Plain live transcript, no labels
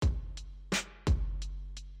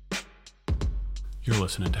You're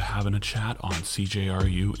listening to Having a Chat on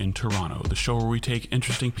CJRU in Toronto, the show where we take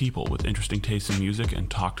interesting people with interesting tastes in music and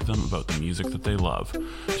talk to them about the music that they love.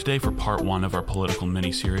 Today, for part one of our political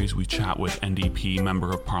mini-series, we chat with NDP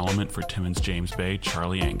Member of Parliament for Timmins James Bay,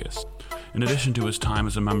 Charlie Angus. In addition to his time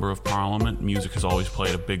as a Member of Parliament, music has always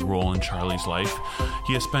played a big role in Charlie's life.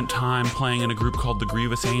 He has spent time playing in a group called the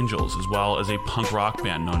Grievous Angels, as well as a punk rock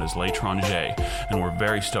band known as L'Étranger, and we're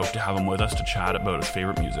very stoked to have him with us to chat about his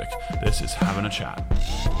favorite music. This is Having a Chat.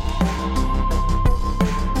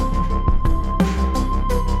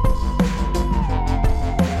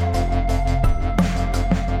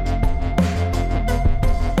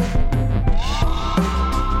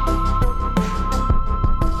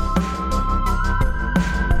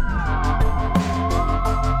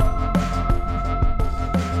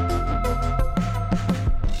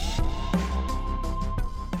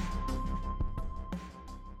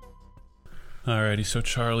 Alrighty, so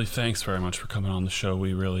Charlie, thanks very much for coming on the show.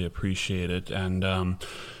 We really appreciate it. And,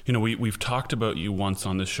 we've talked about you once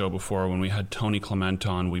on this show before. When we had Tony Clement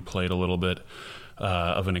on, we played a little bit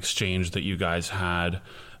of an exchange that you guys had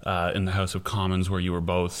in the House of Commons where you were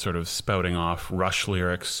both sort of spouting off Rush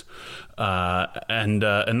lyrics. And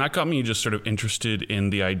that got me just sort of interested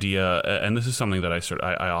in the idea, and this is something that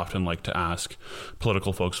I often like to ask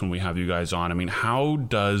political folks when we have you guys on. I mean, how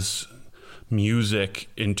does music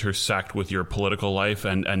intersect with your political life,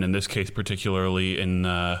 and in this case particularly in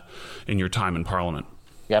your time in Parliament?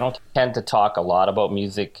 I don't tend to talk a lot about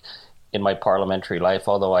music in my parliamentary life,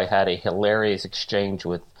 although I had a hilarious exchange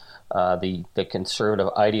with the conservative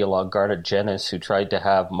ideologue Garnet Jennings, who tried to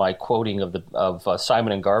have my quoting of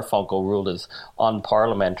Simon and Garfunkel ruled as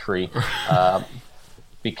unparliamentary.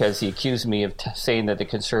 Because he accused me of saying that the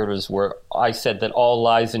Conservatives were, I said that all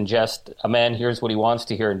lies and jest, a man hears what he wants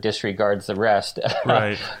to hear and disregards the rest.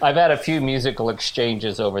 Right. I've had a few musical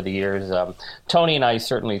exchanges over the years. Tony and I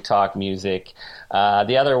certainly talk music.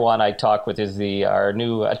 The other one I talk with is our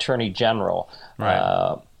new Attorney General.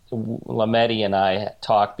 Right. Lametti and I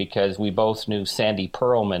talk because we both knew Sandy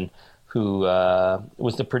Pearlman, who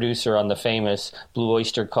was the producer on the famous Blue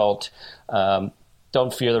Oyster Cult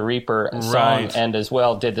Don't Fear the Reaper song, right, and as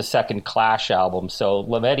well did the second Clash album. So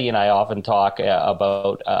Lametti and I often talk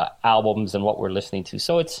about albums and what we're listening to.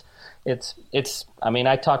 So it's. I mean,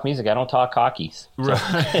 I talk music. I don't talk hockey. So.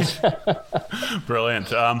 Right. Brilliant.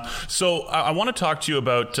 So I want to talk to you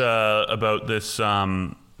about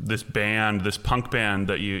this band, this punk band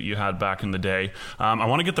that you had back in the day. I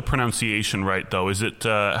want to get the pronunciation right, though. Is it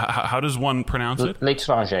how does one pronounce it?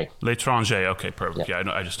 L'Étranger. L'Étranger. Okay, perfect. Yeah,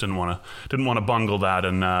 I just didn't want to bungle that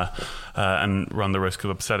and run the risk of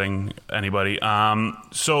upsetting anybody.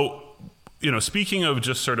 So, speaking of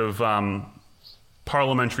just sort of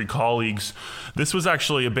parliamentary colleagues, this was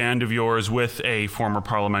actually a band of yours with a former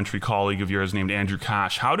parliamentary colleague of yours named Andrew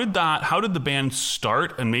Cash. How did the band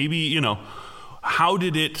start, and maybe how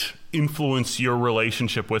did it influence your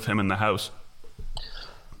relationship with him in the House?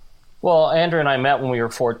 Well, Andrew and I met when we were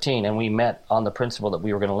 14, and we met on the principle that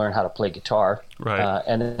we were going to learn how to play guitar. Right.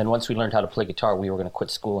 And then once we learned how to play guitar, we were going to quit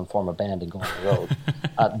school and form a band and go on the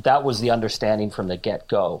road. That was the understanding from the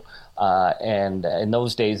get-go. And in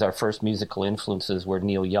those days, our first musical influences were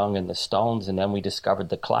Neil Young and the Stones, and then we discovered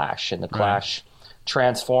the Clash, and the Clash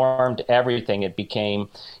transformed everything. It became,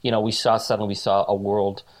 we saw a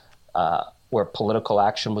world where political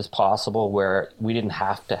action was possible, where we didn't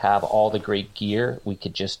have to have all the great gear. We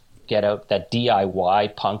could just get out. That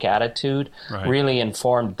DIY punk attitude really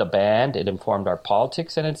informed the band. It informed our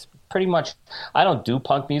politics, and it's pretty much, I don't do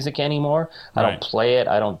punk music anymore. I don't play it.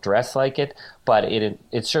 I don't dress like it, but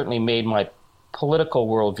it certainly made my political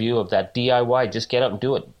worldview of that DIY, just get out and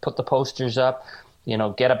do it. Put the posters up,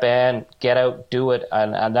 get a band, get out, do it.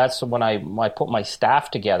 And that's when I put my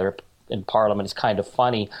staff together in Parliament. It's kind of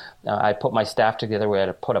funny. I put my staff together. We had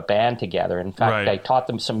to put a band together. In fact, I taught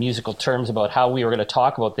them some musical terms about how we were going to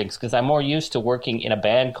talk about things, because I'm more used to working in a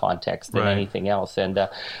band context than anything else. And the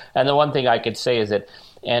one thing I could say is that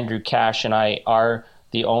Andrew Cash and I are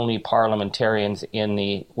the only parliamentarians in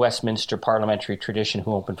the Westminster parliamentary tradition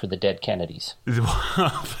who opened for the Dead Kennedys.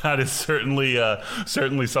 That is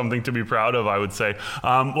certainly something to be proud of, I would say.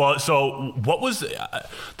 So what was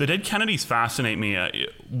the Dead Kennedys? Fascinate me.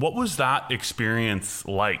 What was that experience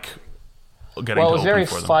like? It was very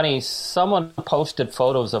funny. Someone posted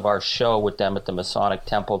photos of our show with them at the Masonic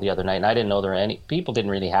Temple the other night, and I didn't know people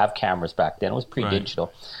didn't really have cameras back then. It was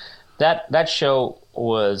pre-digital. That show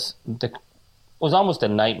was almost a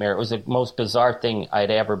nightmare. It was the most bizarre thing I'd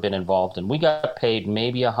ever been involved in. We got paid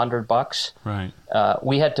maybe $100. Right.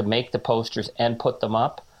 We had to make the posters and put them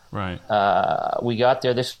up. Right. We got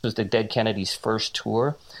there. This was the Dead Kennedys' first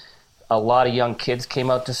tour. a lot of young kids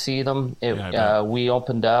came out to see them. We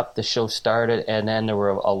opened up, the show started, and then there were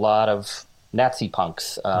a lot of Nazi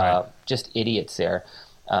punks, just idiots there.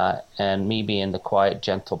 And me being the quiet,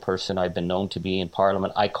 gentle person I've been known to be in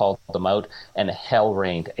Parliament, I called them out, and hell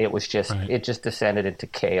rained. It was just, it just descended into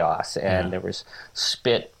chaos, and there was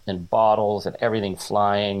spit and bottles and everything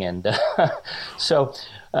flying. And so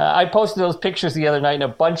I posted those pictures the other night, and a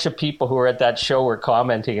bunch of people who were at that show were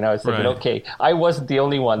commenting, and I was thinking, okay, I wasn't the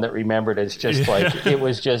only one that remembered it. It's just like, it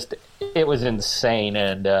was insane.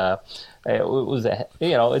 And, it was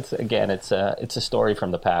it's a story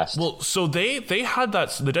from the past. Well, so they had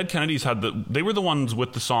that, the Dead Kennedys they were the ones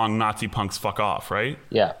with the song Nazi Punks Fuck Off, right?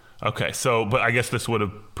 Yeah. Okay, so, but I guess this would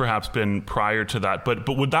have perhaps been prior to that, but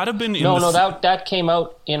would that have been that came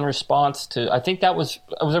out in response to, I think it was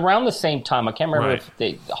around the same time. I can't remember if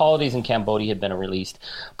the Holidays in Cambodia had been released,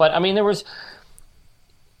 but I mean,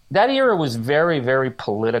 that era was very, very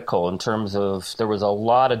political in terms of, there was a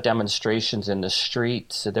lot of demonstrations in the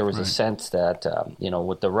streets. There was a sense that,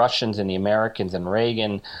 with the Russians and the Americans and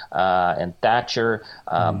Reagan and Thatcher,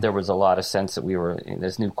 there was a lot of sense that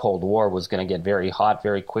this new Cold War was going to get very hot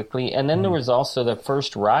very quickly. And then there was also the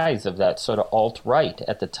first rise of that sort of alt-right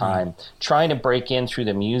at the time, trying to break in through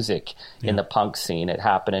the music in the punk scene. It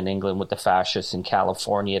happened in England with the fascists. In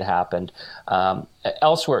California, it happened.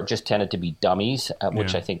 Elsewhere, it just tended to be dummies,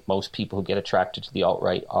 which I think most people who get attracted to the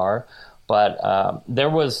alt-right are. But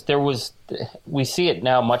we see it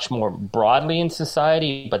now much more broadly in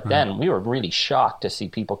society. But then we were really shocked to see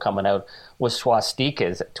people coming out with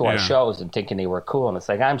swastikas to our shows and thinking they were cool. And it's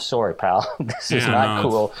like, I'm sorry, pal, this is not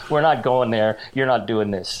cool. We're not going there. You're not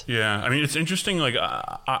doing this. Yeah, I mean, it's interesting. Like,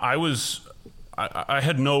 I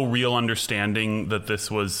had no real understanding that this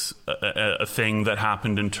was a thing that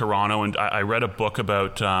happened in Toronto, and I read a book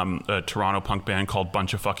about a Toronto punk band called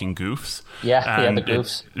Bunch of Fucking Goofs. Yeah, the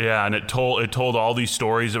Goofs. And it told all these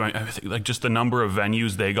stories about, I think, like, just the number of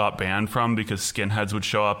venues they got banned from because skinheads would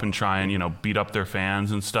show up and try and beat up their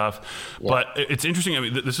fans and stuff. Yeah. But it's interesting. I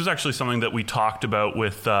mean, this is actually something that we talked about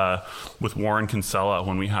with Warren Kinsella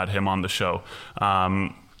when we had him on the show.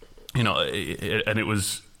 And it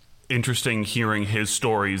was interesting hearing his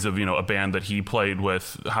stories of a band that he played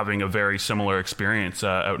with having a very similar experience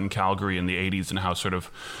out in Calgary in the 80s, and how sort of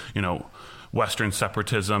Western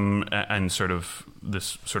separatism and sort of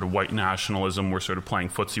this sort of white nationalism were sort of playing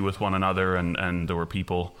footsie with one another, and there were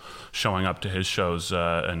people showing up to his shows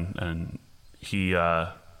and he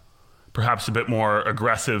perhaps a bit more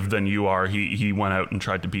aggressive than you are. He went out and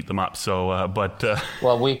tried to beat them up. So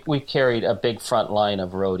well, we carried a big front line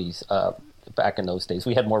of roadies back in those days.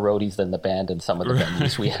 We had more roadies than the band in some of the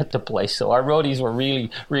venues we had to play. So our roadies were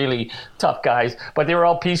really, really tough guys, but they were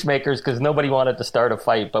all peacemakers because nobody wanted to start a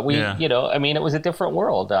fight. But it was a different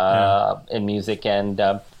world in music, and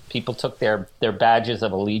people took their badges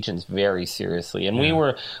of allegiance very seriously. And we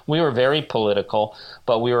were very political,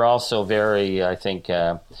 but we were also very, I think,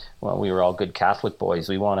 we were all good Catholic boys.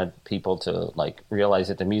 We wanted people to realize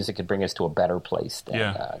that the music could bring us to a better place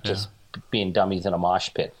than being dummies in a mosh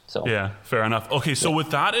pit. So yeah, fair enough. Okay, so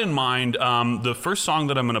with that in mind, the first song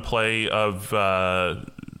that I'm going to play is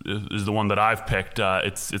the one that I've picked.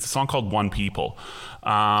 It's a song called "One People,"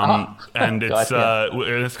 and it's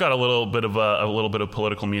got a little bit of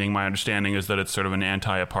political meaning. My understanding is that it's sort of an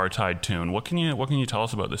anti-apartheid tune. What can you tell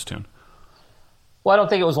us about this tune? Well, I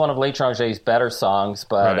don't think it was one of L'Etranger's better songs,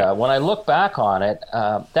 but when I look back on it,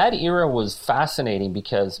 that era was fascinating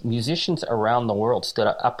because musicians around the world stood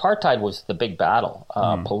up. Apartheid was the big battle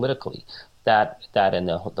politically, that and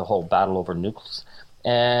the whole battle over nucleus.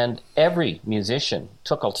 And every musician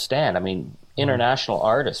took a stand. I mean, international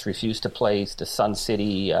artists refused to play the Sun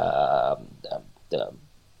City, the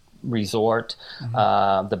resort.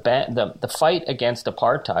 The fight against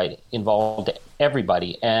apartheid involved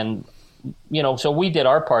everybody, and so we did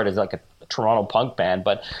our part as like a Toronto punk band,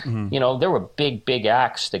 but there were big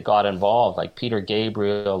acts that got involved, like Peter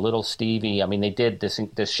Gabriel, Little Stevie. I mean, they did this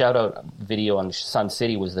shout out video on Sun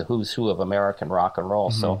City was the who's who of American rock and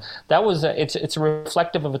roll. So that was it's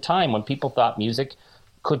reflective of a time when people thought music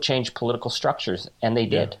could change political structures, and they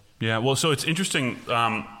did. Yeah. Well, so it's interesting.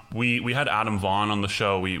 We had Adam Vaughn on the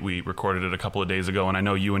show. We recorded it a couple of days ago, and I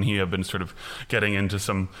know you and he have been sort of getting into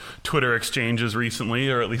some Twitter exchanges recently,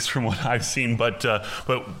 or at least from what I've seen. But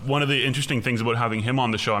one of the interesting things about having him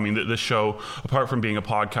on the show, I mean, this show, apart from being a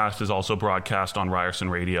podcast, is also broadcast on Ryerson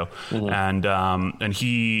Radio, and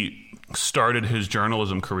he started his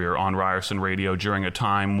journalism career on Ryerson Radio during a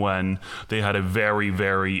time when they had a very,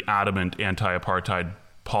 very adamant anti-apartheid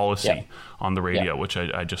policy on the radio, which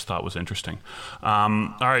I just thought was interesting. All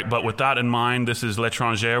right, but with that in mind, this is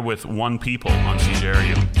L'Étranger with One People on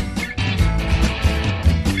CJRU.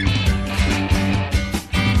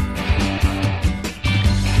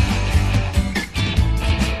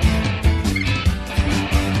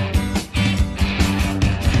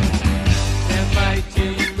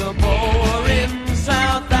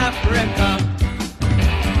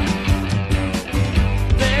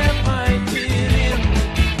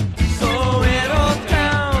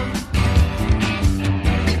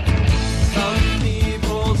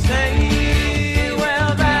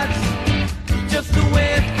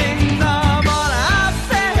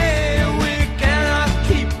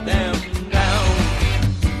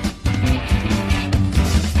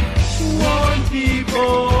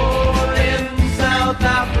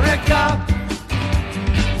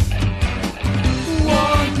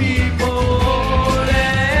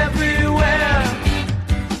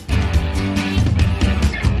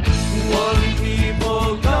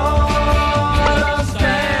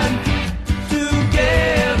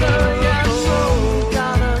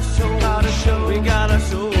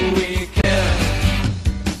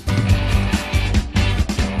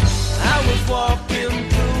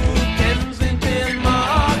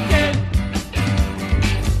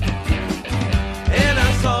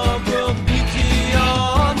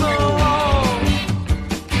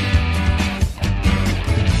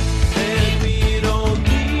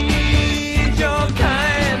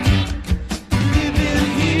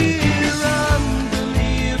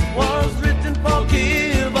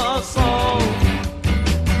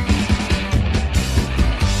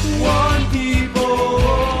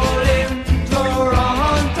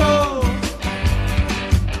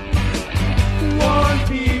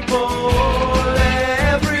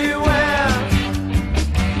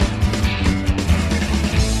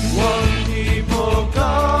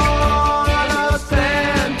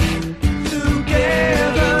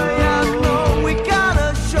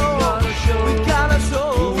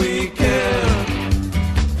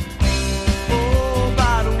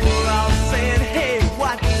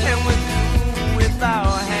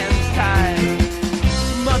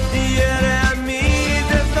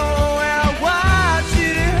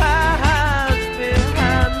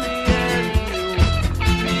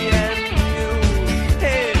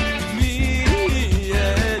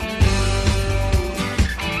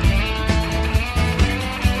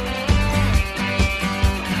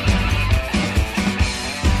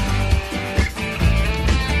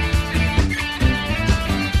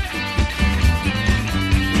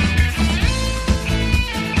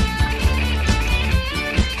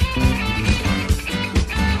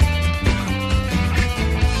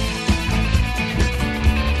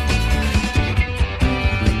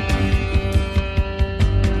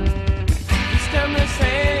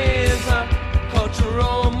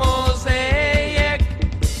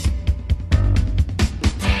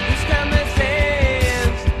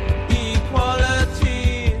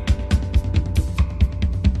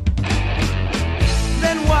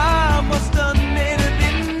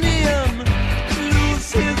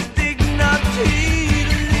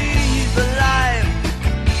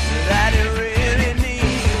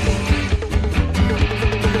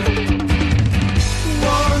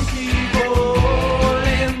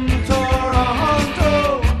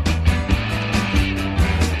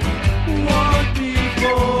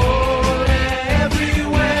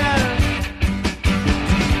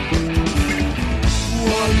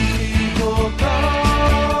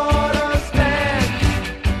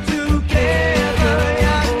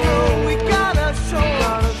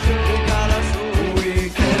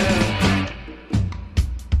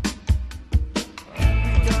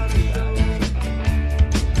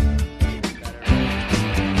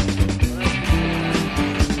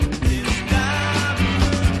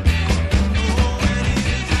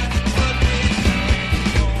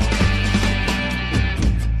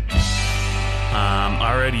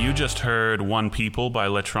 just heard One People by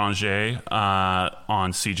L'Étranger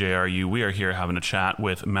on CJRU. We are here having a chat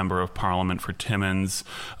with Member of Parliament for Timmins,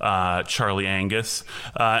 Charlie Angus,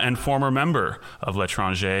 and former member of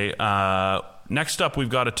L'Étranger. Next up, we've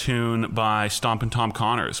got a tune by Stompin' Tom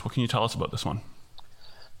Connors. What can you tell us about this one?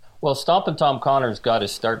 Well, Stompin' Tom Connors got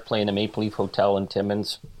his start playing the Maple Leaf Hotel in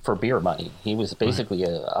Timmins for beer money. He was basically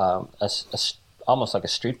almost like a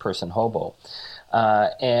street person hobo.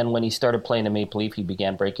 And when he started playing the Maple Leaf, he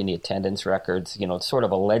began breaking the attendance records. You know, it's sort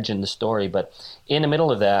of a legend story. But in the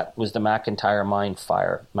middle of that was the McIntyre mine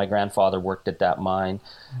fire. My grandfather worked at that mine.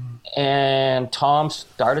 And Tom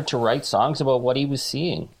started to write songs about what he was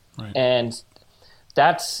seeing. Right. And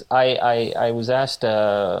that's, I was asked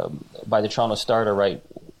by the Toronto Star to write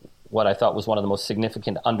what I thought was one of the most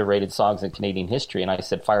significant underrated songs in Canadian history. And I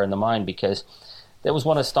said Fire in the Mine because that was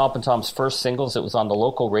one of Stompin' Tom's first singles. It was on the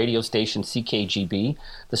local radio station CKGB.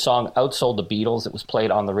 The song outsold the Beatles. It was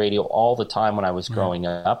played on the radio all the time when I was growing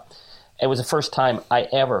up. It was the first time I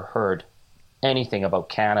ever heard anything about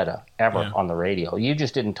Canada ever on the radio. You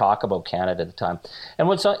just didn't talk about Canada at the time. And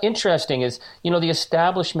what's interesting is, you know, the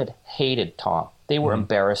establishment hated Tom. They were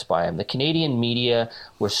embarrassed by him. The Canadian media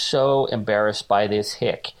were so embarrassed by this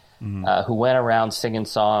hick who went around singing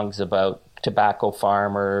songs about tobacco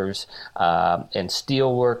farmers and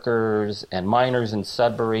steel workers and miners in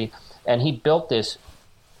Sudbury. And he built this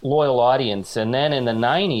loyal audience. And then in the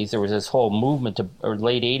 90s, there was this whole movement, or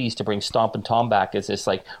late 80s, to bring Stompin' Tom back as this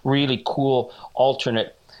like really cool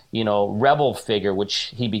alternate, you know, rebel figure,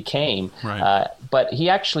 which he became. Right. But he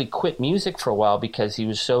actually quit music for a while because he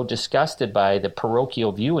was so disgusted by the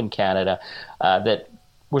parochial view in Canada that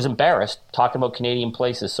was embarrassed talking about Canadian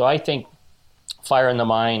places. So I think Fire in the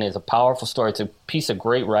Mine is a powerful story. It's a piece of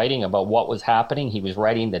great writing about what was happening. He was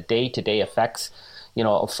writing the day-to-day effects, you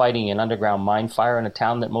know, of fighting an underground mine fire in a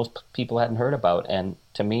town that most people hadn't heard about. And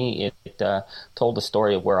to me, it told the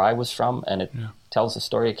story of where I was from, and it tells the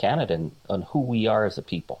story of Canada and who we are as a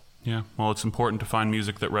people. Yeah, well, it's important to find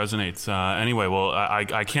music that resonates. Anyway, well,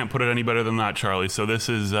 I can't put it any better than that, Charlie. So this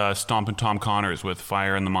is Stompin' Tom Connors with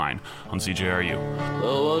Fire in the Mine on CJRU. There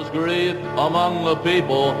was grief among the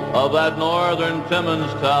people of that northern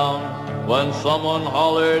Timmins town when someone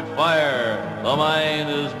hollered, "Fire, the mine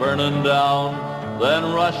is burning down."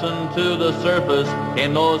 Then rushing to the surface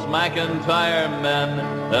came those McIntyre men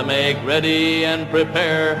to make ready and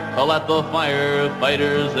prepare to let the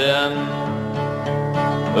firefighters in.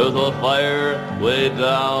 There's a fire way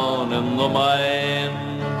down in the mine.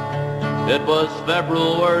 It was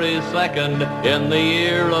February 2nd in the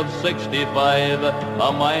year of 65.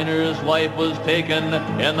 A miner's life was taken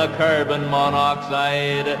in the carbon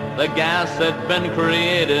monoxide. The gas had been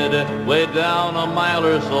created way down a mile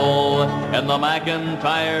or so in the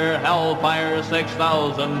McIntyre Hellfire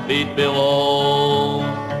 6,000 feet below.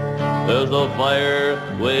 There's a fire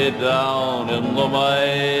way down in the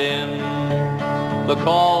mine. The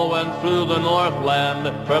call went through the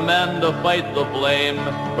Northland for men to fight the flame.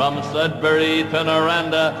 From Sudbury to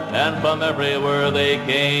Noranda and from everywhere they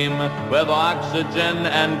came. With oxygen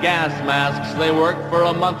and gas masks they worked for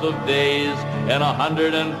a month of days. In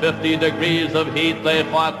 150 degrees of heat they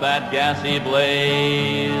fought that gassy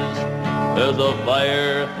blaze. There's a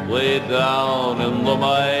fire way down in the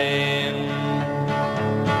mine.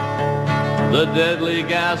 The deadly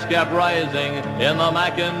gas kept rising in the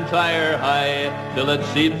McIntyre High till it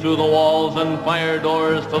seeped through the walls and fire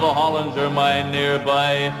doors to the Hollinger mine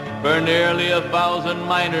nearby. For nearly 1,000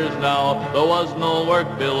 miners now, there was no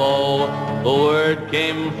work below. The word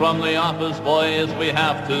came from the office boys, we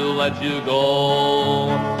have to let you go.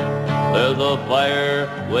 There's a fire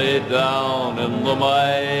way down in the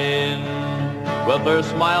mine. With their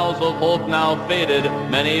smiles of hope now faded,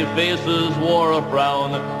 many faces wore a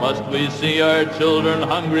frown. Must we see our children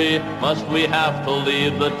hungry? Must we have to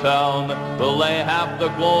leave the town? Will they have to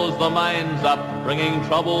close the mines up, bringing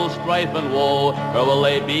trouble, strife, and woe? Or will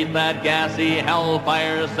they beat that gassy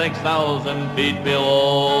hellfire 6,000 feet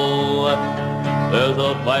below? There's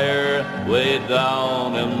a fire way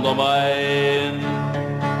down in the mine.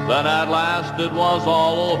 Then at last it was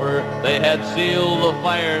all over, they had sealed the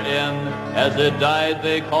fire in. As it died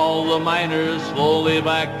they called the miners slowly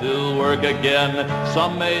back to work again.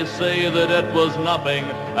 Some may say that it was nothing,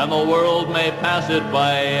 and the world may pass it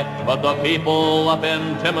by, but the people up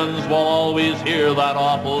in Timmins will always hear that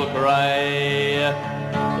awful cry.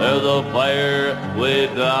 There's a fire way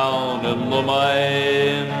down in the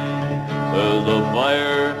mine. There's a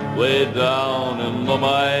fire way down in the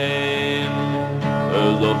mine.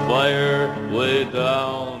 There's a fire way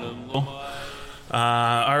down in the mine.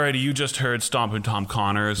 Alrighty, you just heard Stompin' Tom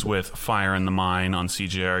Connors with Fire in the Mine on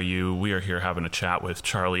CJRU. We are here having a chat with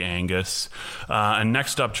Charlie Angus. And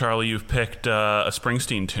next up, Charlie, you've picked a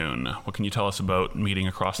Springsteen tune. What can you tell us about Meeting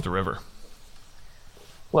Across the River?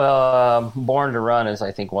 Well, Born to Run is,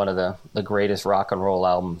 I think, one of the greatest rock and roll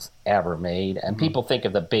albums ever made. And people think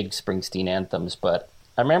of the big Springsteen anthems, but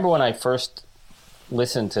I remember when I first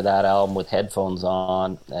listened to that album with headphones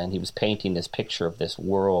on, and he was painting this picture of this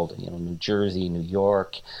world, New Jersey, New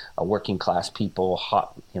York, working class people,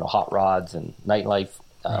 hot rods and nightlife,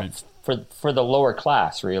 right. for the lower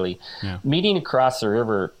class, really. Yeah. Meeting Across the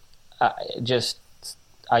River, I just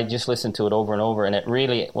listened to it over and over, and it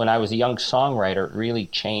really, when I was a young songwriter, it really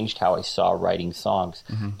changed how I saw writing songs,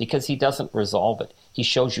 because he doesn't resolve it. He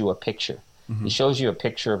shows you a picture. He shows you a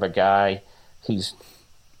picture of a guy who's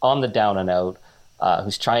on the down and out,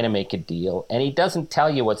 who's trying to make a deal, and he doesn't tell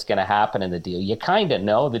you what's going to happen in the deal. You kind of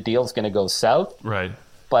know the deal's going to go south, right?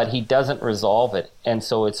 But he doesn't resolve it, and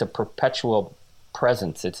so it's a perpetual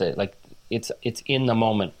presence. It's in the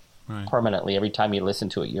moment, right, permanently. Every time you listen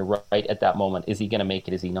to it, you're right at that moment. Is he going to make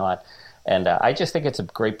it? Is he not? And I just think it's a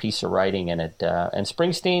great piece of writing, and and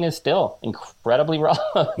Springsteen is still incredibly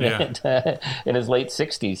relevant. In his late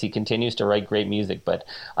 60s. He continues to write great music, but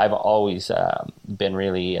I've always been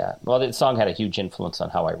really the song had a huge influence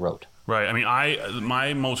on how I wrote. Right. I mean,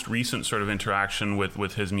 my most recent sort of interaction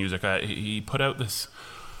with his music, he put out this,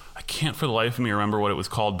 I can't for the life of me remember what it was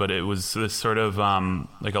called, but it was this sort of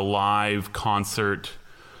like a live concert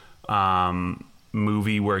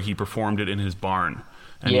movie where he performed it in his barn.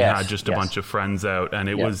 And he had just a bunch of friends out, and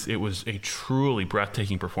it was a truly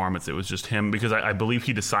breathtaking performance. It was just him, because I believe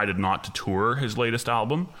he decided not to tour his latest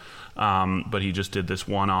album, but he just did this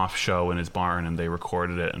one-off show in his barn, and they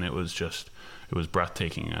recorded it, and it was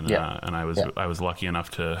breathtaking. And I was lucky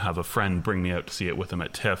enough to have a friend bring me out to see it with him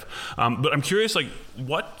at TIFF. But I'm curious, like,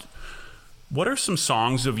 what are some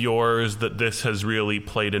songs of yours that this has really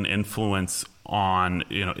played an influence on,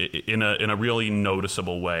 in a really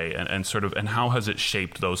noticeable way, and how has it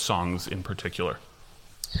shaped those songs in particular?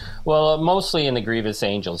 Well, mostly in the Grievous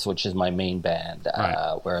Angels, which is my main band,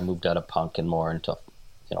 right, where I moved out of punk and more into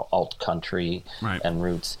alt country, right, and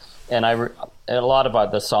roots. And a lot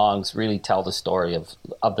of the songs really tell the story of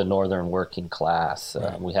the northern working class.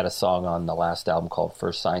 Right. We had a song on the last album called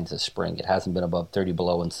First Signs of Spring. It hasn't been above 30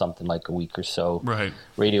 below in something like a week or so. Right.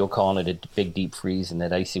 Radio calling it a big deep freeze, and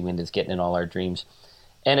that icy wind is getting in all our dreams.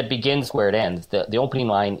 And it begins where it ends. The opening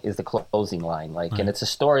line is the closing line, right, and it's a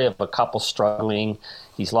story of a couple struggling.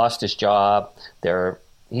 He's lost his job.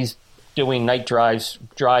 He's doing night drives,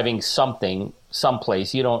 driving someplace,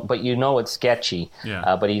 but it's sketchy,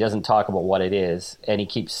 but he doesn't talk about what it is, and he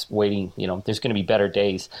keeps waiting. There's going to be better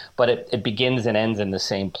days, but it begins and ends in the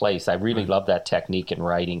same place. I really love that technique in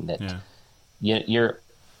writing, that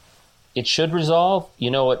it should resolve,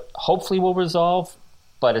 it hopefully will resolve,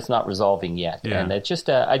 but it's not resolving yet. And it's just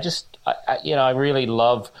I really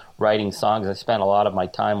love writing songs. I spend a lot of my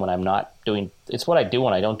time when I'm not doing, it's what I do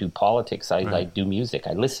when I don't do politics. I do music.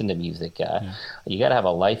 I listen to music. You got to have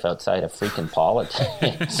a life outside of freaking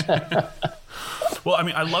politics. Well, I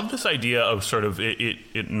mean, I love this idea of sort of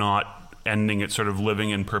it not ending, it sort of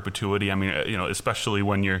living in perpetuity. I mean, especially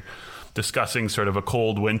when you're discussing sort of a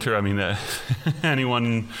cold winter. I mean,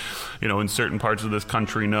 anyone, in certain parts of this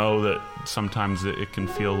country know that sometimes it can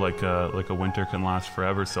feel like a winter can last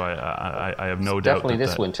forever. So I have no doubt. Definitely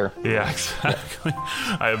this winter. Yeah, exactly.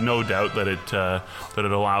 I have no doubt that it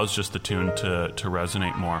allows just the tune to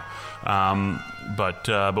resonate more.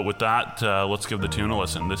 But with that, let's give the tune a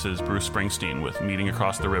listen. This is Bruce Springsteen with Meeting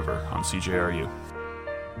Across the River on CJRU.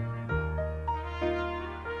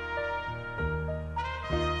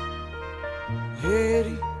 Hey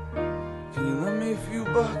Eddie, can you lend me a few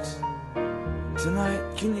bucks? Tonight,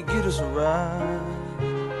 can you get us a ride?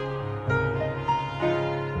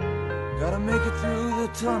 Gotta make it through the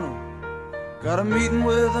tunnel. Got a meeting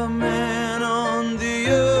with a man on the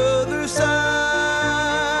other side.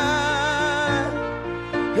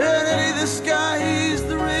 And Eddie, this guy, he's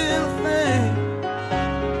the real thing.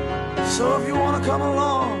 So if you wanna come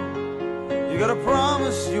along, you gotta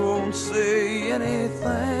promise you won't say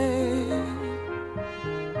anything.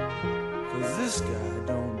 This guy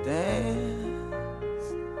don't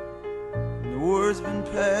dance, and the word's been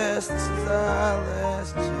passed, this is our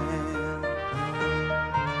last chance.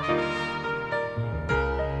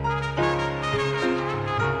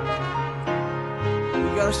 We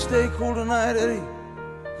gotta stay cool tonight, Eddie,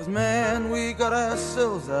 'cause man, we got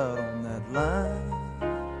ourselves out on that line.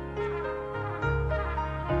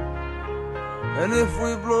 And if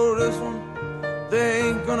we blow this one, They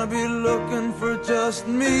ain't gonna be looking for just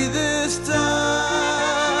me this time.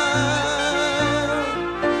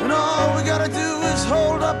 And all we gotta do is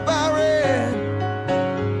hold up our end.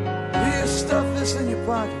 Here, stuff this in your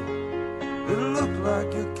pocket. It'll look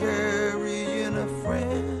like you're carrying a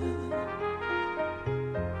friend.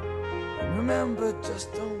 And remember,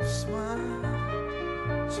 just don't smile.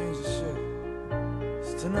 Change the shirt.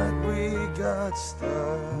 'Cause tonight we got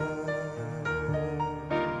style.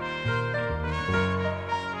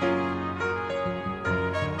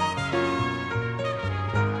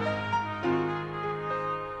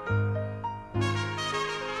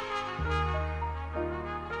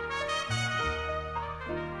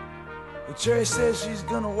 Cherry says she's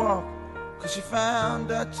gonna walk, 'cause she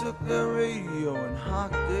found I took the radio and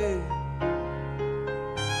hocked it.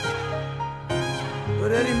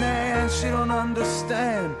 But Eddie, man, she don't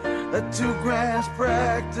understand that $2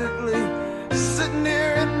 practically sitting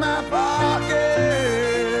here in my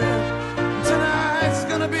pocket. Tonight's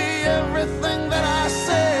gonna be everything that I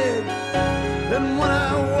said. And when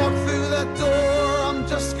I walk through that door, I'm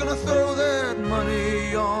just gonna throw that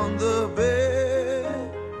money on the bed.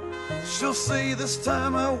 She'll see this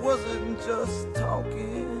time I wasn't just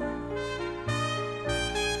talking.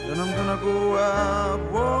 Then I'm gonna go out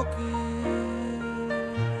walking.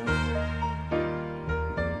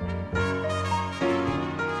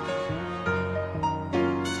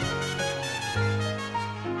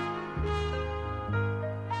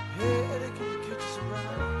 Hey, Eddie, can you catch us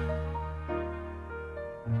around?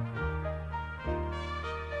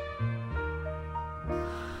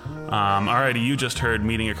 Alrighty, you just heard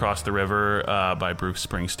 "Meeting Across the River" by Bruce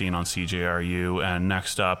Springsteen on CJRU, and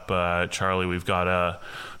next up, Charlie, we've got a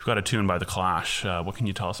tune by The Clash. What can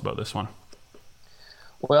you tell us about this one?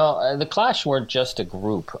 Well, the Clash weren't just a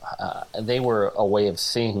group. They were a way of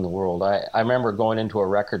seeing the world. I remember going into a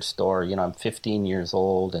record store, I'm 15 years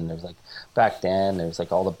old, and back then, there's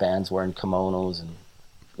all the bands wearing kimonos and,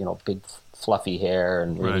 big fluffy hair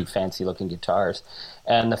and really fancy looking guitars.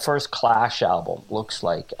 And the first Clash album looks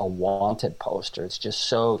like a Wanted poster. It's just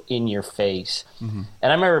so in your face. Mm-hmm.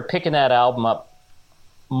 And I remember picking that album up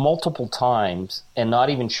multiple times and not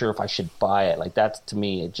even sure if I should buy it. That, to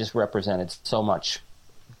me, it just represented so much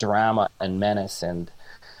drama and menace. And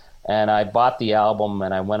I bought the album,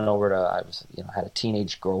 and I went over to, had a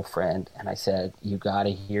teenage girlfriend, and I said, "You got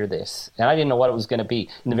to hear this." And I didn't know what it was going to be.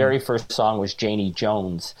 And the very first song was Janie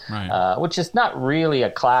Jones, which is not really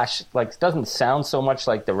a Clash. It doesn't sound so much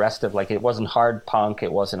like the rest of, it wasn't hard punk,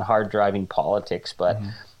 it wasn't hard driving politics, but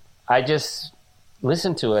I just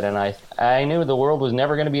listened to it, and I knew the world was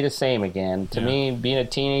never going to be the same again. To me, being a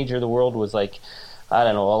teenager, the world was a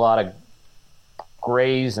lot of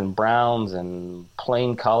grays and browns and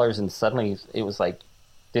plain colors, and suddenly it was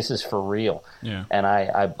this is for real. And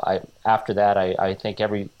I after that, I think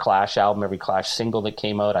every Clash album, every Clash single that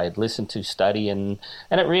came out, I'd listen to, study, and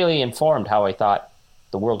it really informed how I thought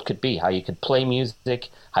the world could be, how you could play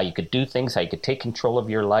music, how you could do things, how you could take control of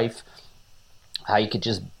your life, how you could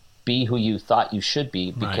just be who you thought you should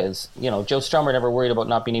be, because Joe Strummer never worried about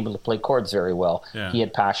not being able to play chords very well. He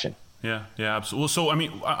had passion. Yeah, absolutely. Well, so,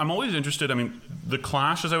 I'm always interested. The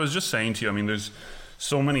Clash, as I was just saying to you, there's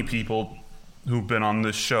so many people who've been on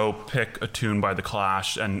this show pick a tune by The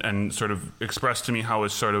Clash and sort of express to me how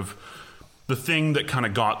it's sort of the thing that kind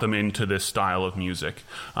of got them into this style of music.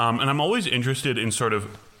 And I'm always interested in sort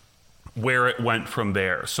of where it went from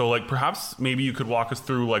there. So, perhaps maybe you could walk us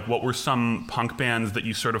through, what were some punk bands that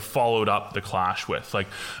you sort of followed up The Clash with?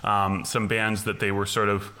 Some bands that they were sort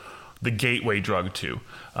of the gateway drug to,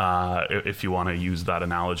 if you want to use that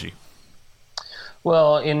analogy.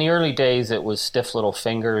 Well, in the early days, it was Stiff Little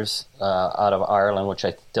Fingers out of Ireland, which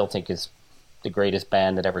I still think is the greatest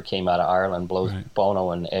band that ever came out of Ireland. Blows Bono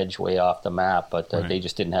and Edge way off the map, but they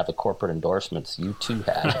just didn't have the corporate endorsements you two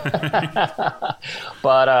had.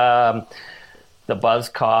 But the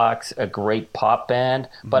Buzzcocks, a great pop band.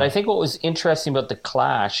 But I think what was interesting about the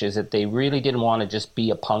Clash is that they really didn't want to just be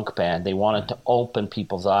a punk band. They wanted to open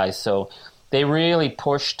people's eyes. So they really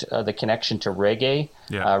pushed the connection to reggae.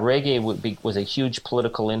 Reggae was a huge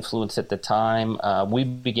political influence at the time. We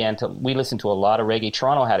listened to a lot of reggae.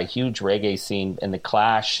 Toronto had a huge reggae scene, and the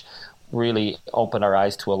Clash really opened our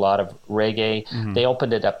eyes to a lot of reggae. They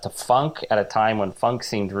opened it up to funk at a time when funk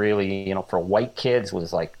seemed really, for white kids,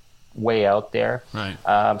 was way out there.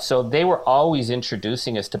 So they were always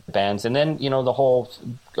introducing us to bands. And then, the whole,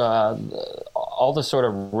 all the sort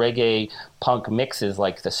of reggae punk mixes,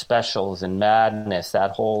 like the Specials and Madness,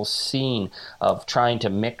 that whole scene of trying to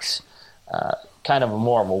mix kind of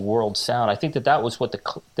more of a world sound. I think that was what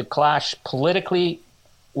the Clash politically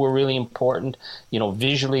were really important.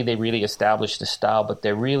 Visually they really established the style, but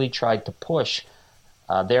they really tried to push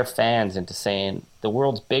their fans into saying the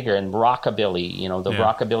world's bigger. And rockabilly, the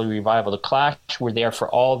rockabilly revival, the Clash were there for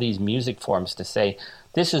all these music forms to say,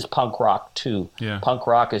 this is punk rock too. Yeah. Punk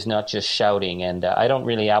rock is not just shouting, and I don't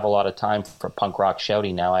really have a lot of time for punk rock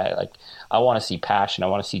shouting now. I want to see passion, I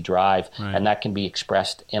want to see drive, and that can be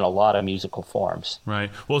expressed in a lot of musical forms.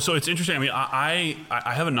 Right. Well, so it's interesting. I mean, I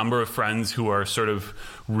have a number of friends who are sort of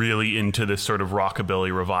really into this sort of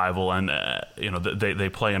rockabilly revival, and they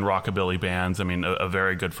play in rockabilly bands. I mean, a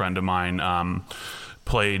very good friend of mine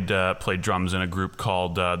played drums in a group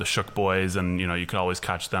called the Shook Boys, and you can always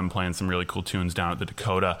catch them playing some really cool tunes down at the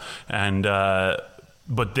Dakota. And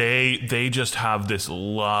but they just have this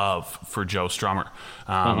love for Joe Strummer.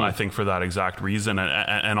 I think for that exact reason,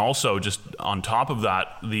 and also just on top of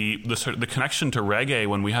that, the connection to reggae.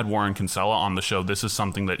 When we had Warren Kinsella on the show, this is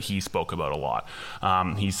something that he spoke about a lot.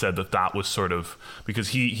 He said that was sort of because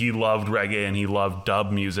he loved reggae and he loved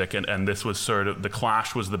dub music, and this was sort of the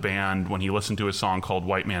Clash was the band when he listened to a song called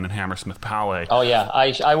White Man and Hammersmith Palais. Oh yeah,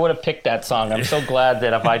 I would have picked that song. I'm so glad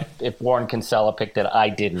that if Warren Kinsella picked it, I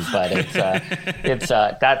didn't. But it's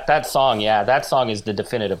that song. Yeah, that song is the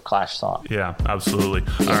definitive Clash song. Yeah, absolutely.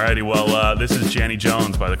 Alrighty, well, this is Jenny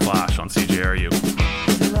Jones by The Clash on CJRU.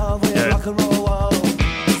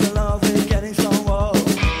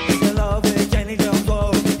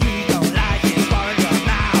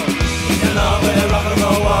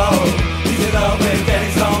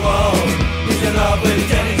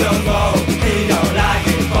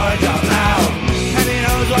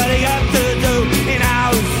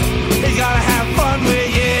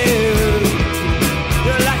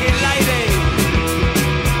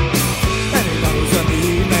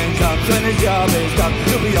 Job is done,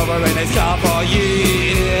 he'll be over in his car for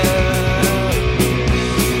years.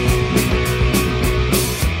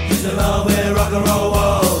 He's in love with rock and roll,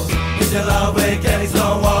 whoa. He's in love with Kenny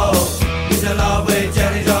Stonewall. He's in love with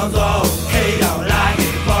Jenny Jones, whoa. He don't like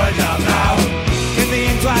it for a job now. In the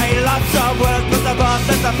end, lots of work, but the boss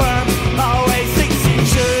at the firm always thinks he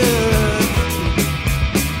should.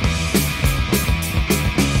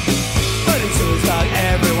 But he chooses like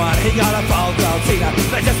everyone, he got a fault of Tina.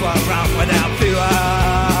 They just went round without fuel.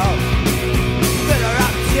 Better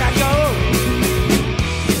up, Jacko.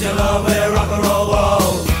 He's in love with rock and roll,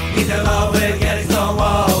 whoa. He's in love with Kenny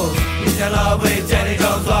Stonewall. He's in love with Jenny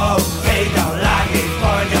Jones, whoa. He don't like it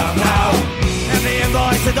for a job now. And the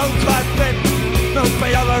invoice that don't quite fit. No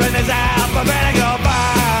pay over in his alphabetical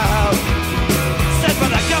file. Sent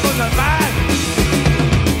for the government man.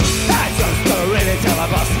 I just gotta really tell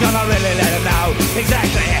my boss, gonna really let him know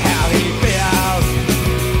exactly how he feels.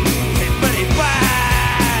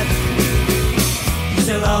 He's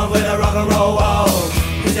in love with a rock and roll wall.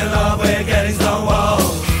 He's in love with getting Stonewall.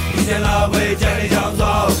 He's in love with Jenny Jones.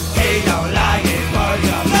 Oh, he don't like it for a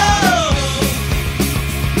job. No!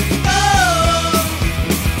 No!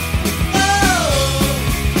 No!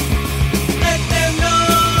 Let them know!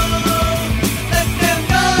 Let them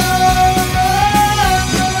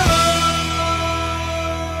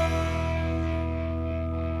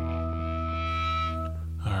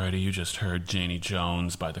know! Alrighty, you just heard Jenny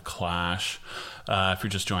Jones by The Clash. If you're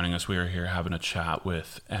just joining us, we are here having a chat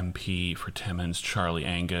with MP for Timmins, Charlie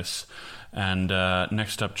Angus. And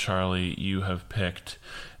next up, Charlie, you have picked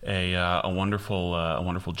a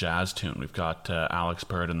wonderful jazz tune. We've got Alex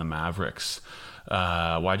Bird and the Mavericks.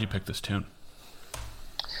 Why'd you pick this tune?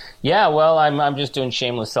 Yeah, well, I'm just doing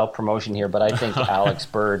shameless self-promotion here, but I think Alex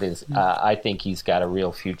Bird is, I think he's got a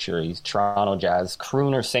real future. He's Toronto jazz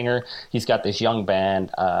crooner singer. He's got this young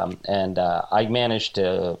band, and I managed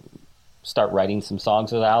to start writing some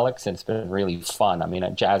songs with Alex, and it's been really fun. I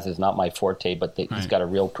mean, jazz is not my forte, but he's got a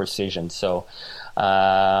real precision. So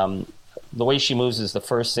The Way She Moves is the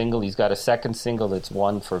first single. He's got a second single that's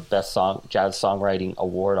won for Best Jazz Songwriting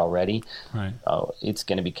Award already. Right. It's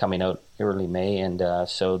going to be coming out early May, and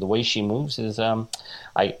so The Way She Moves is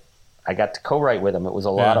I got to co-write with him. It was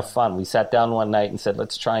a lot of fun. We sat down one night and said,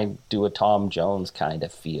 let's try and do a Tom Jones kind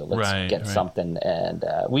of feel. Let's get something. And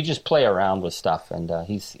we just play around with stuff. And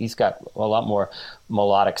he's got a lot more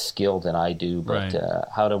melodic skill than I do. But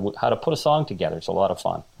how to put a song together, it's a lot of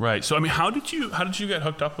fun. Right. So, I mean, how did you get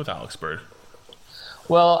hooked up with Alex Bird?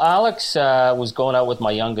 Well, Alex was going out with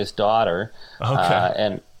my youngest daughter.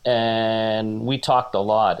 Okay. And we talked a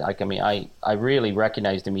lot. Like, I mean, I really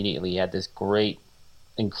recognized immediately he had this great,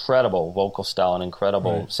 incredible vocal style and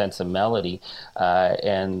incredible sense of melody,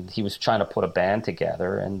 and he was trying to put a band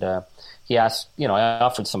together, and he asked, you know, I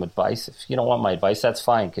offered some advice. If you don't want my advice, that's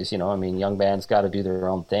fine, because, you know, I mean, young bands got to do their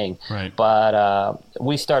own thing. Right. But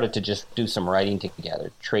we started to just do some writing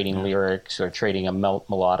together, trading lyrics or trading a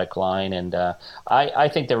melodic line, and I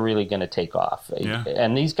think they're really going to take off. Yeah.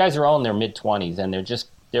 And these guys are all in their mid-20s, and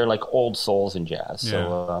they're like old souls in jazz. Yeah.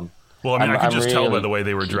 So. Well, I mean, I could just tell by really the way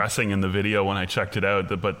they were dressing in the video when I checked it out.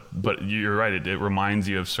 But you're right; it reminds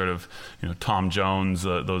you of sort of, you know, Tom Jones,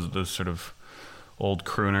 those sort of old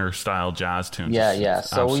crooner style jazz tunes. Yeah.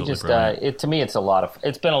 So we just to me,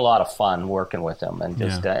 it's been a lot of fun working with them, and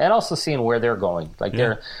just and also seeing where they're going. Like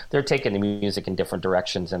they're taking the music in different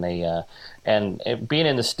directions, and they and being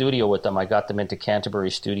in the studio with them, I got them into Canterbury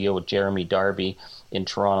studio with Jeremy Darby in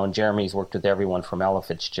Toronto, and Jeremy's worked with everyone from Ella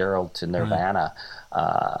Fitzgerald to Nirvana.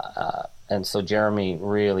 And so Jeremy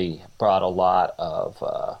really brought a lot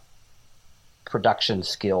of production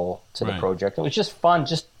skill to the project. It was just fun,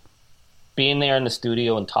 just being there in the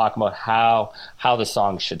studio and talking about how the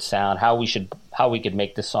song should sound, how we could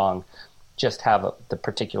make the song just have the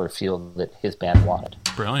particular feel that his band wanted.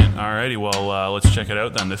 Brilliant. Alrighty, well, let's check it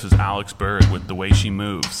out then. This is Alex Bird with The Way She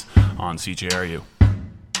Moves on CJRU.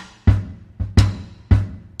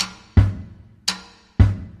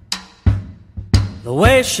 The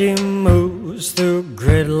way she moves through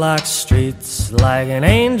gridlock streets, like an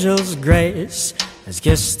angel's grace has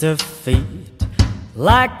kissed her feet,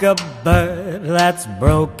 like a bird that's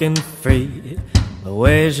broken free. The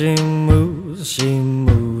way she moves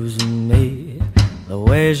me. The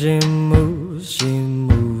way she moves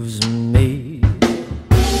me.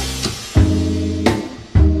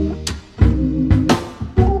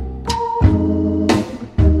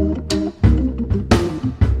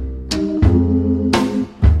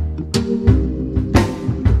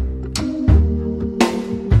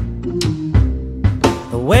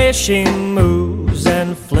 She moves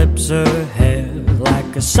and flips her hair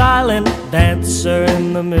like a silent dancer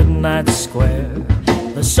in the midnight square.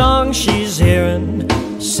 The song she's hearing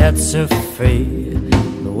sets her free.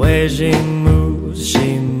 The way she moves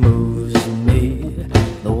me.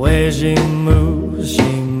 The way she moves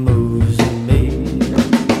me.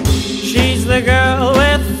 She's the girl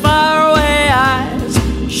with faraway eyes.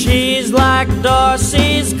 She's like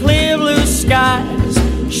Dorsey's clear blue skies.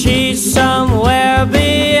 She's somewhere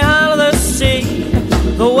beyond the sea.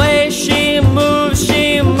 The way she moves me.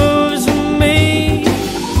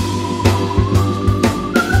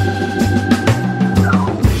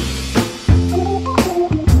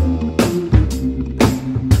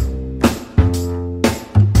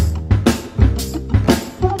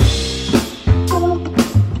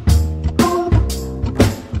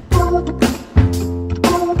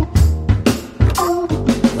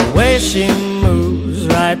 The way she moves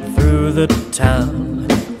right through the town,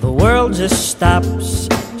 the world just stops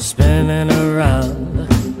spinning around.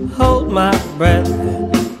 Hold my breath,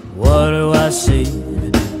 what do I see?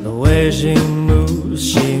 The way she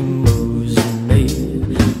moves me.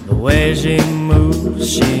 The way she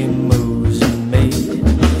moves me.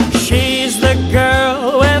 She's the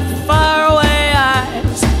girl with faraway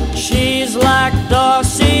eyes. She's like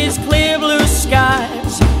Dorsey's clear blue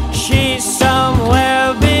skies. She's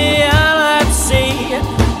somewhere beyond that sea.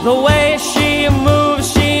 The way she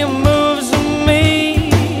moves me.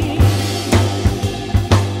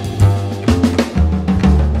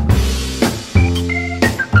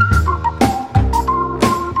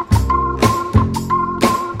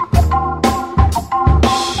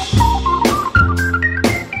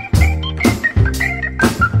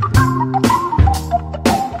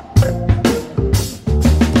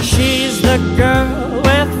 She's the girl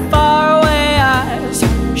with faraway eyes.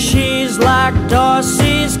 She's like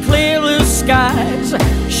Dorsey's clear blue skies.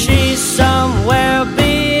 She's somewhere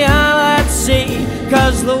beyond that sea.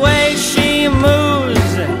 'Cause the way she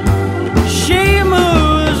moves me.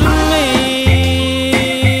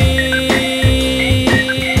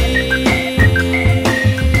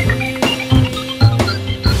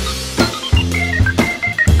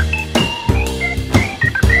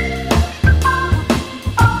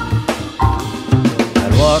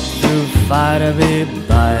 I'd walk through fire to be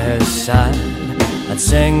by her side. I'd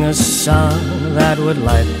sing a song that would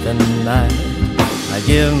light the night. I'd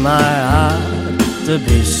give my heart to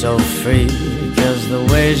be so free. 'Cause the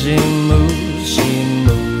way she moves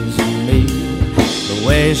me. The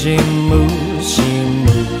way she moves me.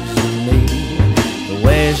 The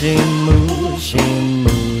way she moves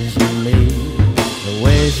me. The way she moves me. The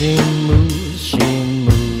way she moves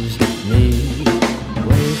me.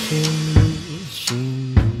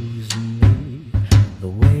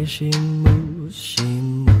 The way she moves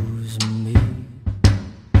me.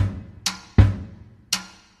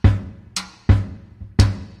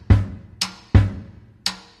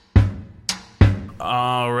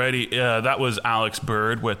 Alrighty, that was Alex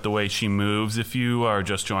Bird with The Way She Moves. If you are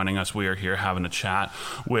just joining us, we are here having a chat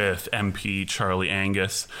with MP Charlie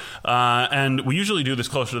Angus. And we usually do this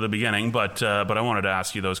closer to the beginning, but I wanted to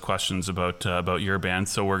ask you those questions about your band,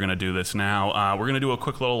 so we're going to do this now. We're going to do a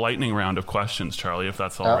quick little lightning round of questions, Charlie, if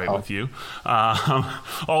that's all right with you.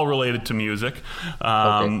 All related to music.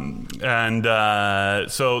 Okay.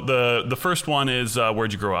 And so the first one is,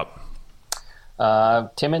 where'd you grow up?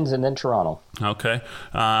 Timmins and then Toronto. Okay.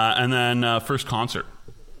 And then first concert?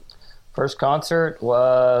 First concert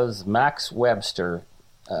was Max Webster.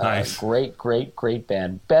 Nice. Great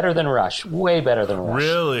band. Better than Rush. Way better than Rush.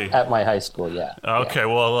 Really? At my high school, yeah. Okay, yeah.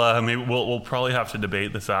 Well, maybe we'll probably have to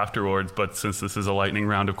debate this afterwards, but since this is a lightning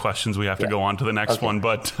round of questions, we have to go on to the next one.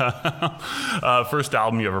 But first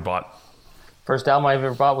album you ever bought? First album I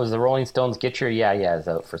ever bought was the Rolling Stones' Get Your Yeah Yeahs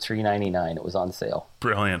Out for $3.99. It was on sale.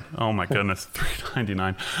 Brilliant. Oh my goodness,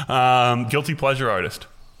 $3.99. Guilty pleasure artist?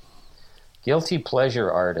 Guilty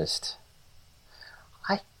pleasure artist.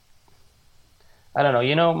 I don't know.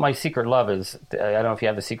 You know, my secret love is, I don't know if you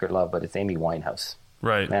have a secret love, but it's Amy Winehouse.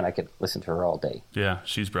 Right. Man, I could listen to her all day. Yeah,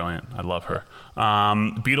 she's brilliant. I love her.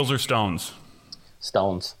 Beatles or Stones?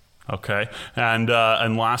 Stones. Okay. And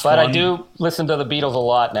last but one. I do listen to the Beatles a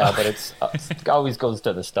lot now, but it always goes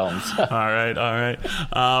to the Stones. All right.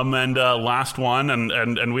 And last one,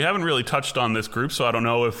 and we haven't really touched on this group, so I don't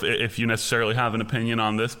know if you necessarily have an opinion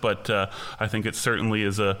on this, but I think it certainly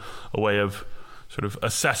is a way of sort of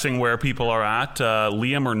assessing where people are at.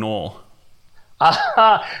 Liam or Noel?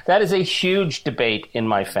 That is a huge debate in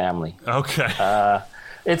my family. Okay.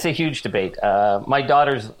 It's a huge debate. My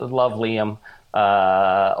daughters love Liam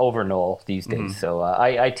over Noel these days. Mm-hmm. So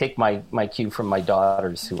I take my cue from my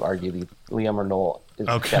daughters who argue Liam or Noel is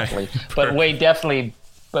definitely.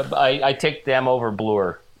 But I take them over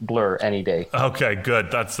Blur any day. Okay, good.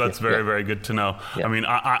 That's very good to know. Yeah. I mean,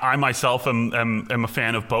 I myself am a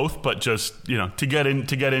fan of both, but just to get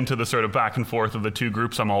into the sort of back and forth of the two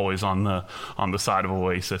groups, I'm always on the side of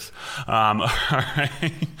Oasis. All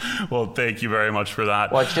right. Well, thank you very much for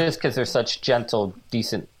that. Well, it's just because they're such gentle,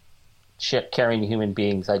 decent, shit-carrying human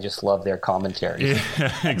beings. I just love their commentaries.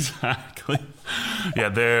 Yeah, exactly. Yeah,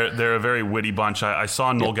 they're a very witty bunch. I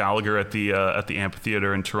saw Noel Gallagher at the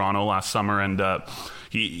amphitheater in Toronto last summer, and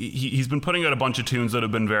he's been putting out a bunch of tunes that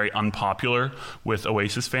have been very unpopular with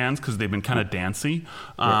Oasis fans because they've been kind of dancey.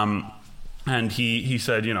 And he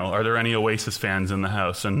said, are there any Oasis fans in the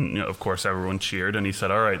house? And of course everyone cheered, and he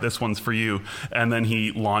said, all right, this one's for you. And then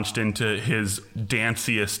he launched into his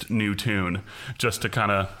danciest new tune just to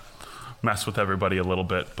kind of mess with everybody a little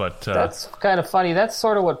bit. But that's kind of funny. That's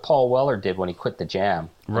sort of what Paul Weller did when he quit the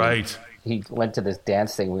Jam. Right. He went to this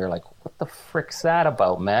dance thing. We were like, what the frick's that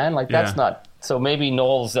about, man? Like, that's not... So maybe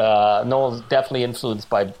Noel's definitely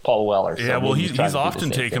influenced by Paul Weller. So yeah, well, he's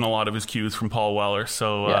often taken a lot of his cues from Paul Weller,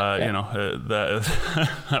 so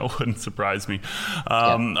that wouldn't surprise me.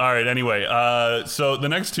 All right, anyway, so the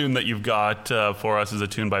next tune that you've got for us is a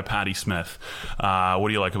tune by Patti Smith. What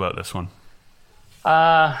do you like about this one?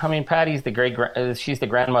 I mean, Patti's she's the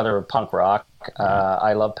grandmother of punk rock.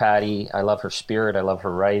 I love Patti. I love her spirit. I love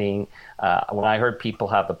her writing. When I heard People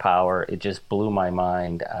Have the Power, it just blew my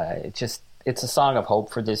mind. It's a song of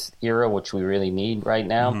hope for this era, which we really need right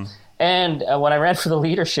now. Mm-hmm. And when I ran for the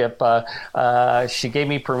leadership, she gave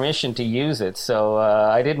me permission to use it. So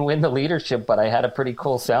I didn't win the leadership, but I had a pretty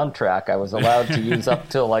cool soundtrack. I was allowed to use up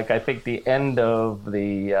till I think the end of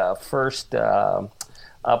the first.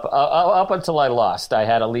 Up until I lost, I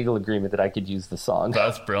had a legal agreement that I could use the song.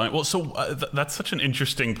 That's brilliant. Well, so that's such an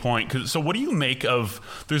interesting point. So what do you make of?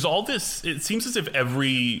 There's all this. It seems as if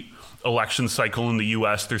every election cycle in the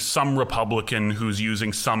U.S., there's some Republican who's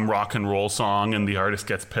using some rock and roll song, and the artist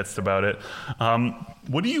gets pissed about it.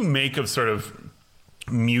 What do you make of sort of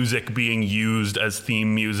music being used as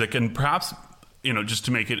theme music, and perhaps just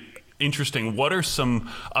to make it interesting, what are some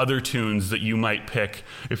other tunes that you might pick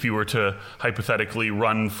if you were to hypothetically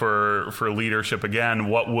run for leadership again?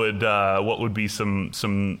 What would be some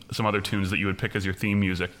other tunes that you would pick as your theme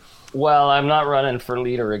music? Well, I'm not running for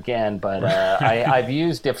leader again, but I've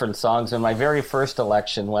used different songs. In my very first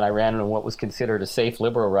election, when I ran in what was considered a safe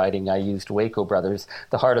liberal riding, I used Waco Brothers,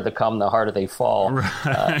 The Harder They Come, The Harder They Fall.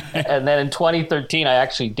 Right. And then in 2013, I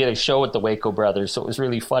actually did a show with the Waco Brothers, so it was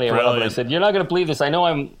really funny. I said, you're not going to believe this. I know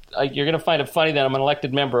you're going to find it funny that I'm an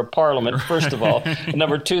elected member of Parliament, first of all. And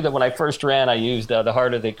number two, that when I first ran, I used The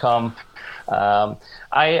Harder They Come.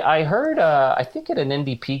 I heard, I think at an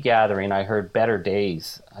NDP gathering, I heard Better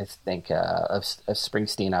Days, I think, of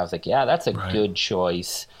Springsteen. I was like, yeah, that's a good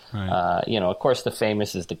choice. Right. Of course, the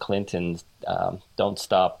famous is the Clintons, Don't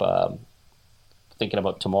Stop Thinking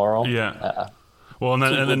About Tomorrow. Yeah. Well, and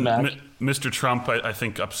Fleetwood then Mac. Mr. Trump, I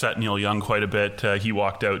think, upset Neil Young quite a bit. He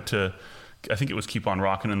walked out to, I think it was "Keep on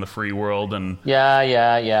Rockin' in the Free World," and yeah,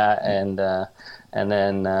 and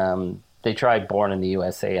then they tried "Born in the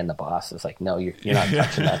USA," and the boss is like, "No, you're not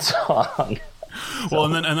touching that song." Well,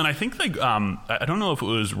 and then I think they, I don't know if it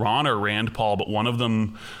was Ron or Rand Paul, but one of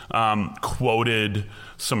them quoted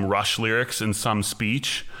some Rush lyrics in some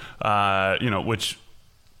speech, which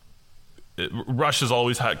Rush has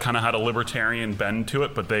always kind of had a libertarian bend to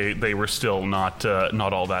it, but they were still not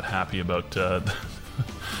all that happy about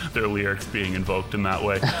their lyrics being invoked in that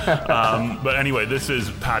way. But anyway, this is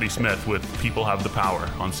Patti Smith with "People Have the Power"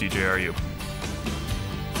 on CJRU.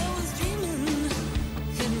 I was dreaming,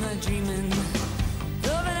 in my dreaming,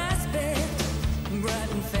 of an aspect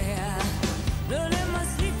bright and fair. But in my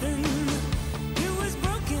sleeping, it was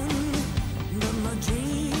broken. But my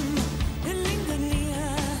dream, it lingered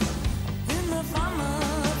near. In the farmer,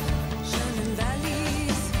 shining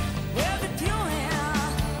valleys, where the pure air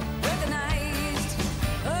recognized.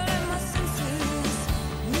 All of my senses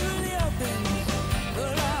newly open,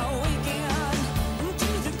 all are waking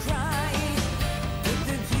into the cry. But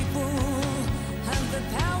the people have the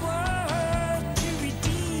power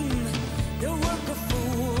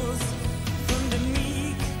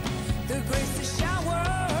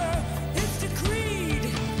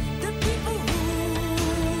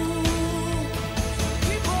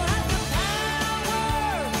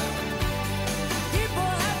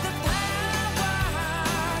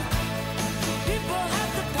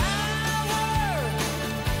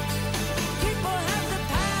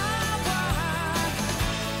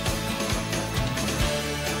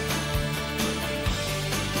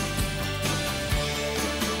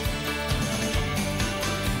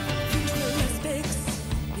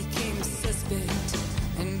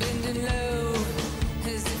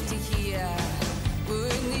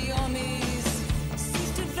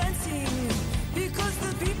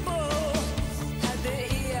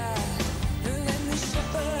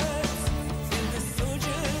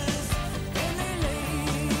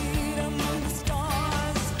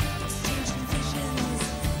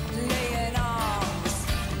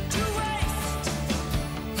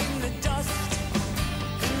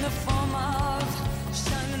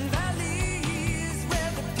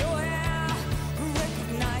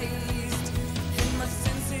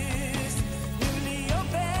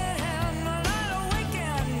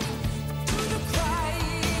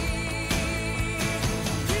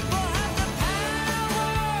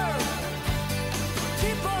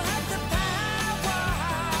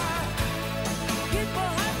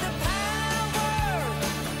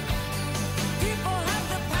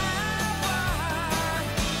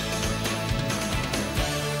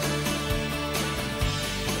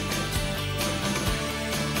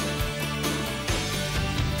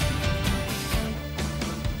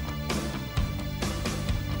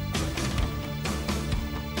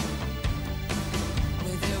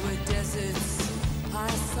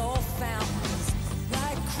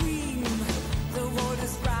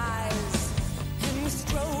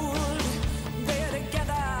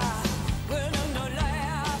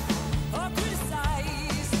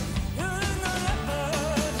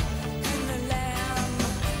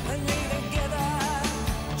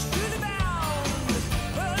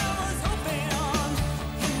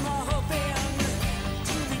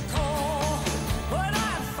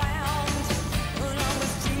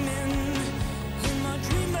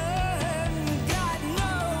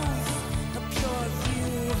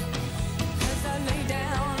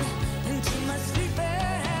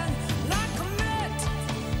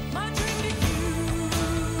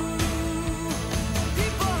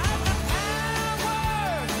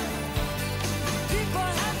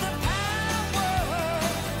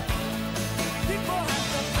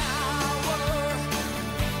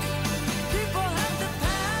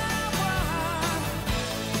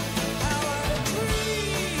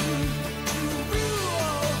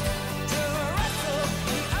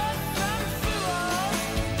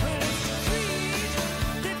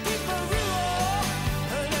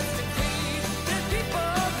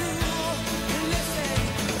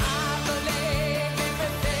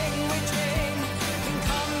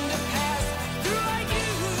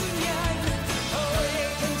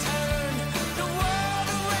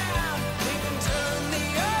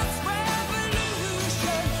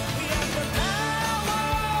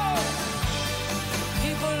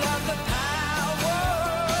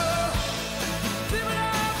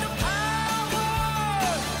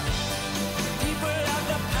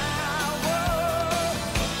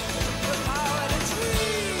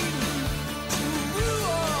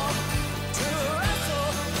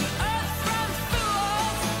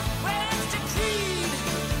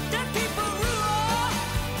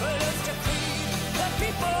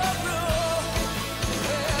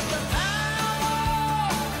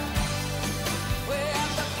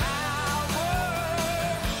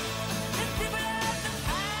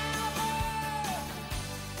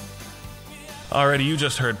Alrighty, you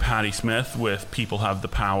just heard Patti Smith with People Have the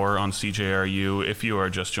Power on CJRU. If you are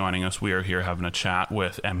just joining us, we are here having a chat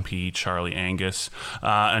with MP Charlie Angus.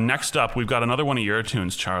 And next up, we've got another one of your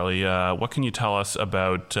tunes, Charlie. What can you tell us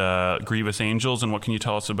about Grievous Angels, and what can you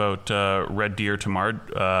tell us about Red Deer to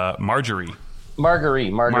Marjorie?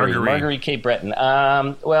 Marguerite Cape Breton.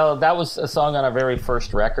 Well, that was a song on our very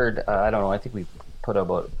first record. I don't know, I think we put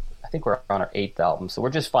about... I think we're on our 8th album, so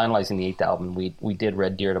we're just finalizing the 8th album. We did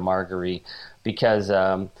Red Deer to Marguerite because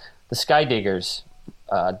the Skydiggers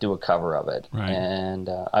do a cover of it. Right. And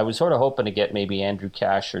I was sort of hoping to get maybe Andrew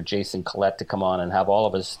Cash or Jason Collette to come on and have all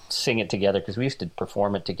of us sing it together, because we used to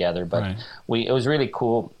perform it together. But it was really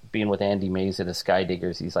cool being with Andy Mays of the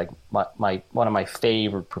Skydiggers. He's like one of my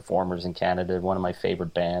favorite performers in Canada, one of my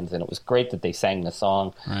favorite bands, and it was great that they sang the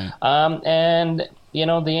song. Right. And, you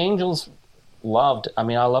know, the Angels... I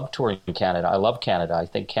love touring in Canada. I love Canada. I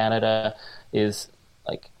think Canada is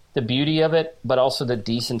like the beauty of it, but also the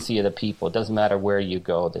decency of the people. It doesn't matter where you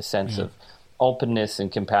go, the sense of openness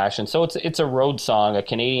and compassion. So it's a road song, a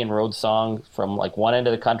Canadian road song from like one end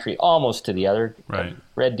of the country almost to the other. Right.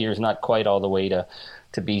 Red Deer's not quite all the way to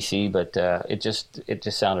BC, but it just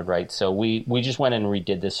sounded right. So we just went and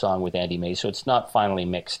redid this song with Andy May. So it's not finally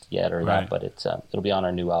mixed yet or that, but it'll be on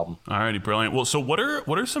our new album. Alrighty, brilliant. Well, so what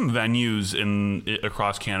are some venues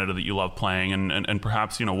across Canada that you love playing, and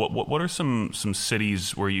perhaps, you know, what are some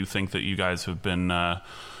cities where you think that you guys have been the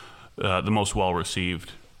most well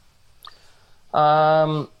received?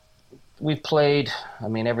 We've played,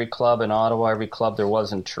 every club in Ottawa, every club there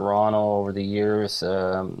was in Toronto over the years.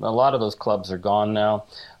 A lot of those clubs are gone now.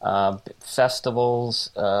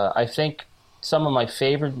 Festivals. I think some of my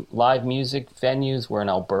favorite live music venues were in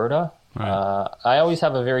Alberta. Right. I always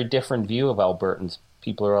have a very different view of Albertans.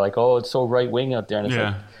 People are like, "Oh, it's so right-wing out there." And it's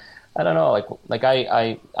like, I don't know. Like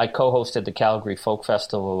I co-hosted the Calgary Folk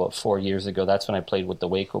Festival about 4 years ago. That's when I played with the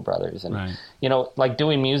Waco Brothers. And, you know, like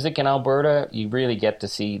doing music in Alberta, you really get to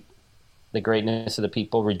see the greatness of the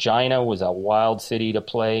people. Regina was a wild city to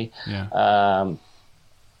play. Yeah.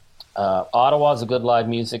 Ottawa's a good live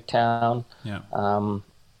music town. Yeah.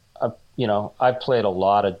 I've played a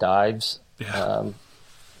lot of dives. Yeah.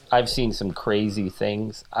 I've seen some crazy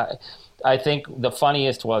things. I think the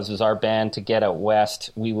funniest was our band to get out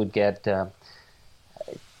west. We would get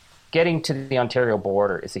getting to the Ontario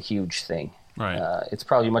border is a huge thing. Right. It's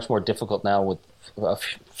probably much more difficult now with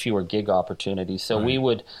fewer gig opportunities. So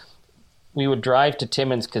we would drive to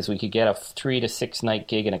Timmins because we could get a 3 to 6 night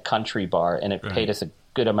gig in a country bar, and it paid us a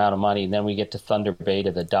good amount of money. And then we get to Thunder Bay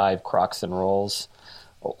to the dive, Crocs and Rolls,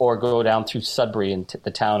 or go down through Sudbury and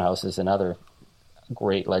the Townhouses, another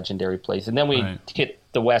great legendary place. And then we hit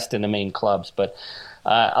the west in the main clubs. But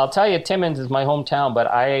I'll tell you, Timmins is my hometown,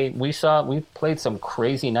 but we played some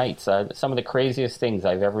crazy nights. Some of the craziest things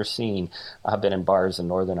I've ever seen have been in bars in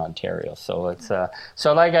Northern Ontario. So it's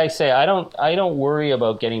so like I say, I don't worry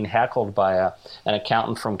about getting heckled by an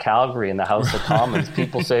accountant from Calgary in the House of Commons.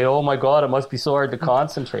 People say, "Oh my God, it must be so hard to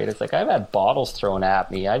concentrate." It's like I've had bottles thrown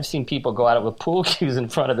at me. I've seen people go at it with pool cues in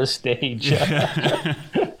front of the stage.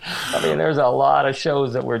 There's a lot of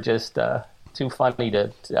shows that were just too funny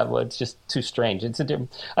it's just too strange.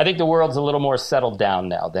 I think the world's a little more settled down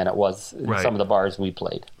now than it was in some of the bars we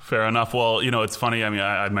played. Fair enough. Well, you know, it's funny.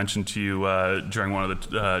 I mentioned to you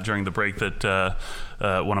during the break that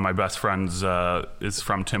one of my best friends is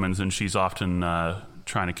from Timmins, and she's often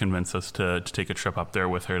trying to convince us to take a trip up there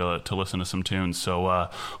with her to listen to some tunes. So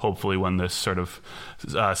hopefully when this sort of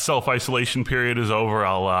self-isolation period is over,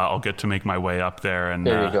 I'll get to make my way up there. And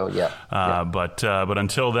there you go. Yeah. But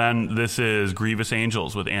until then, this is Grievous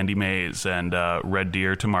Angels with Andy Mays and Red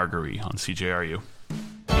Deer to Marguerite on CJRU.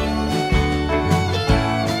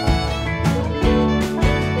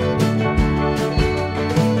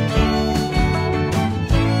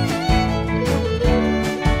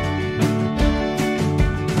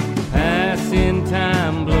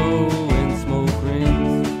 Time blowing smoke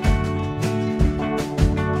rings,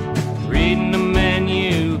 reading the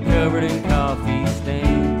menu covered in coffee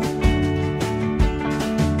stains.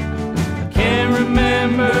 I can't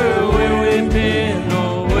remember where we've been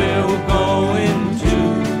or where we're going to.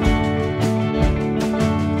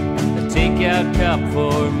 A takeout cup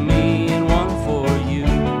for me and one for you.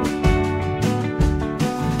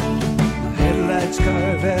 My headlights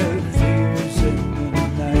carve out fears in the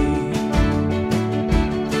night.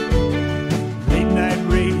 Night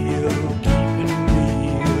radio keeping me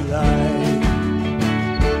alive.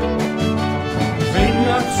 Rain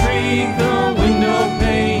up streak, the window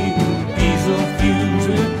pane, diesel fuse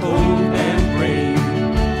with cold and rain.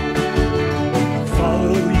 I'll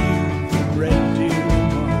follow you from Red Deer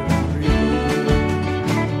to Marguerite.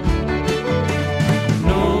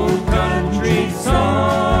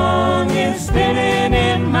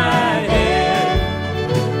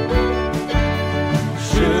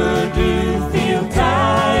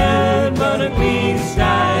 but at least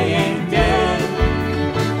I ain't dead.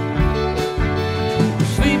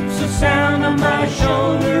 Sleeps the sound on my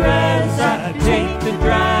shoulder as I take the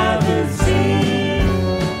driver's seat.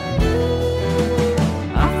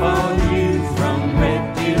 I followed you from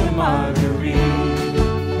Red Deer to Marguerite.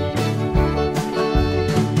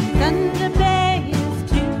 Thunder Bay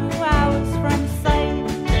is 2 hours from sight.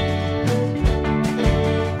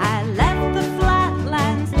 I left the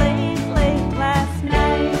flatlands late last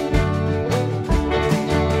night.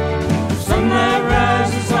 Sunlight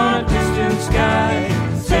rises on a distant sky,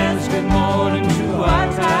 says good morning to our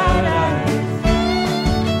tired eyes.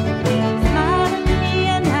 Smile at me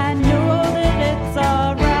and I know that it's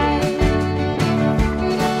alright.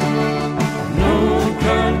 No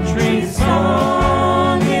country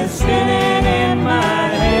song is spinning in my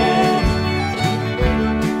head.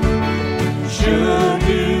 Sure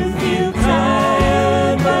do feel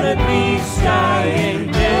tired, but at least I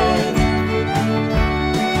ain't dead.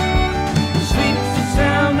 Sleeps the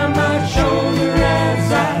sound on my shoulder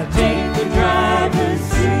as I take the driver's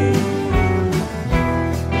seat.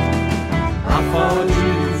 I followed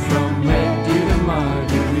you from Red Deer to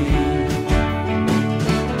Marguerite.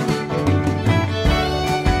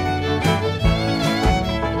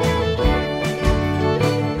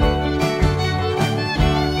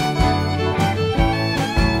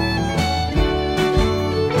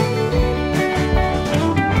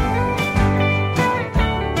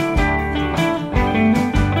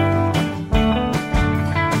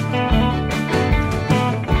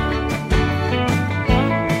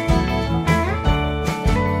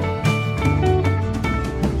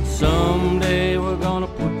 Someday we're gonna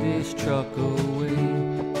put this truck away.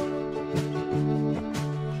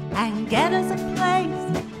 And get us a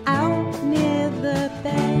place out near the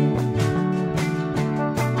bay.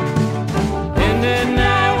 And at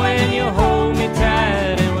night when you hold me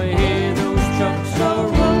tight and we hear those trucks are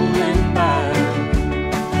rolling by,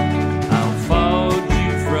 I'll follow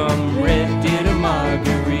you from Red Deer to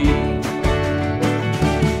Marguerite.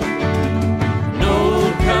 No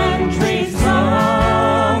country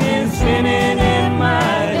song is spinning in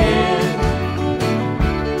my head.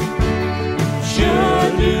 Sure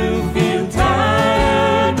do feel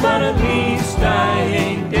tired, but at least I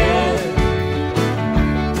ain't dead.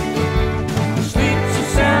 Sleeps the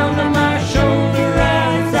sound on my shoulder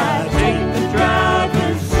as I take the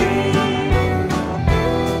driver's seat.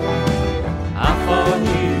 I followed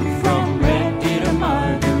you from Red Deer to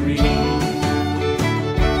Marguerite.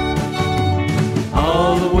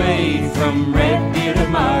 All the way from Red Deer to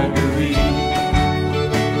Marguerite.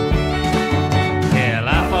 Hell,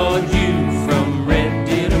 I followed you from Red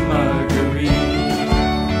Deer to Marguerite.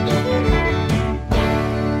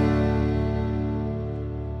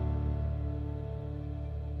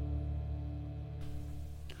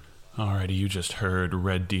 Alrighty, you just heard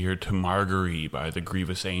Red Deer to Marguerite by the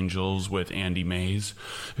Grievous Angels with Andy Mays.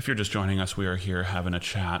 If you're just joining us, we are here having a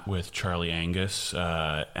chat with Charlie Angus,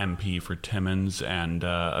 MP for Timmins and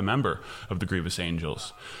a member of the Grievous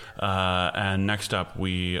Angels. And next up,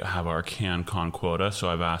 we have our CanCon quota, so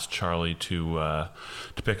I've asked Charlie to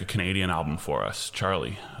pick a Canadian album for us.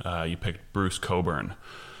 Charlie, you picked Bruce Cockburn.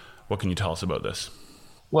 What can you tell us about this?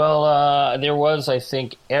 Well, there was, I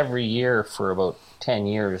think, every year for about 10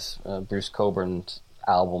 years, Bruce Cockburn's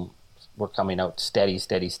album were coming out steady,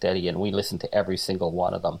 and we listened to every single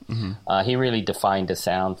one of them. Mm-hmm. He really defined a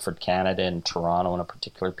sound for Canada and Toronto in a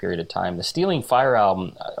particular period of time. The Stealing Fire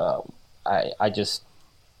album,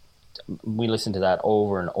 we listened to that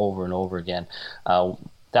over and over again.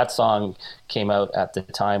 That song came out at the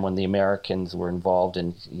time when the Americans were involved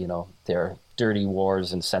in, their dirty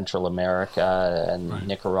wars in Central America, and right.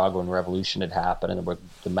 Nicaraguan revolution had happened, and there were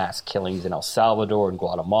the mass killings in El Salvador and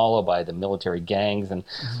Guatemala by the military gangs,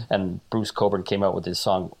 and Bruce Cockburn came out with his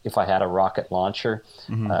song "If I Had a Rocket Launcher,"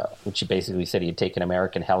 which he basically said he had taken an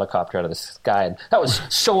American helicopter out of the sky, and that was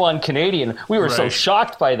so un-Canadian. We were so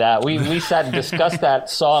shocked by that. We sat and discussed that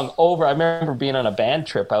song over. I remember being on a band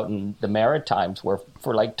trip out in the Maritimes where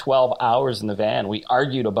for like 12 hours in the van we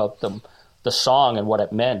argued about the song and what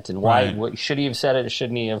it meant and why should he have said it or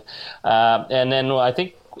shouldn't he have, and then I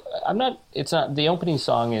think it's not the opening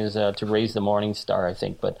song is To Raise the Morning Star, I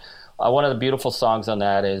think, but one of the beautiful songs on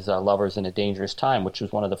that is Lovers in a Dangerous Time, which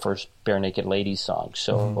was one of the first Bare Naked Ladies songs.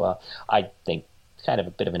 So I think kind of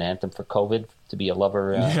a bit of an anthem for COVID to be a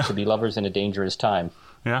lover, to be lovers in a dangerous time.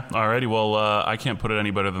 Yeah, alrighty. Well, I can't put it any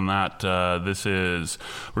better than that. We're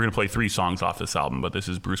going to play 3 songs off this album, but this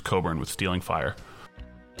is Bruce Cockburn with Stealing Fire.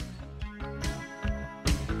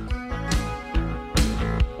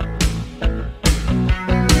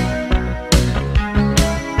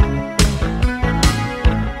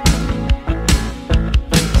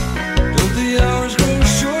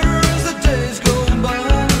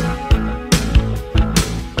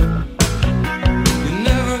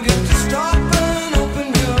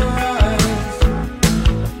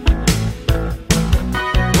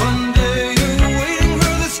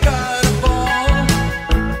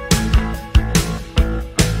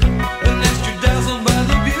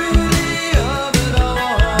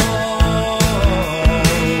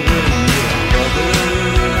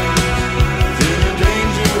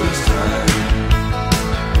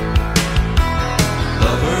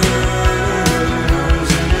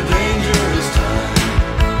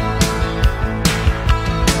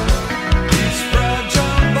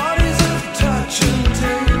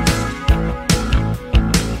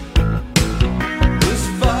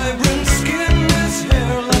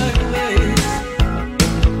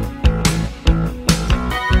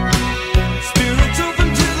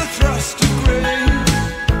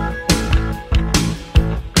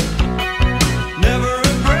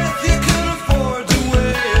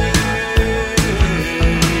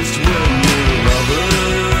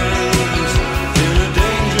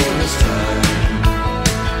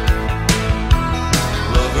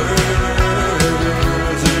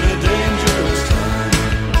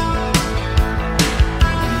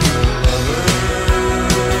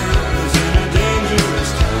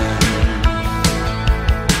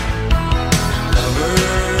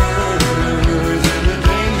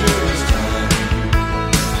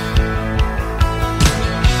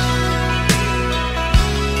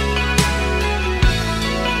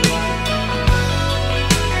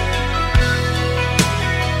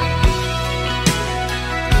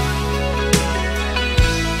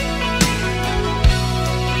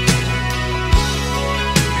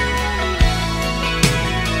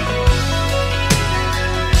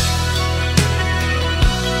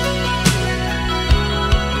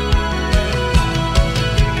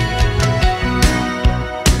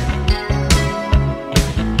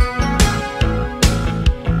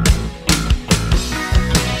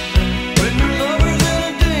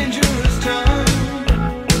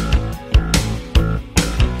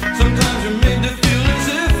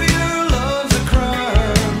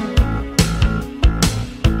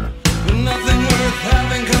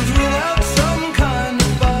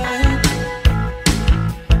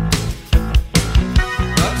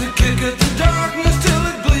 darkness till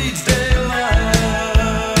it bleeds daylight.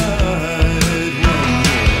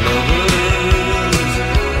 Lovers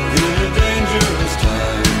in a dangerous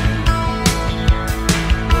time.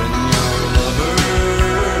 When you're lovers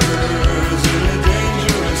in a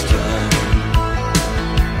dangerous time.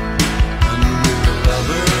 And we're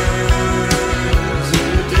lovers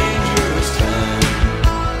in a dangerous time. Lovers in a dangerous time.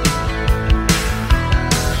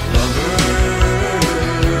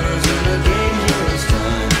 Lovers in a dangerous time. Lovers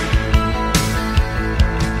in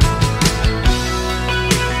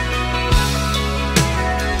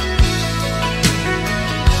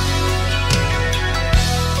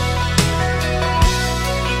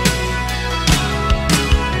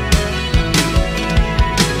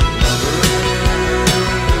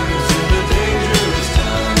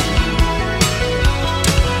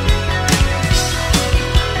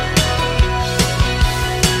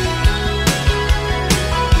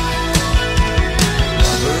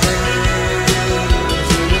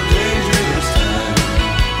a dangerous time.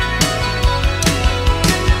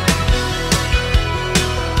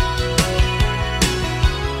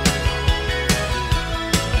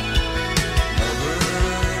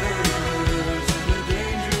 Lovers in a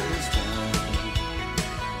dangerous time.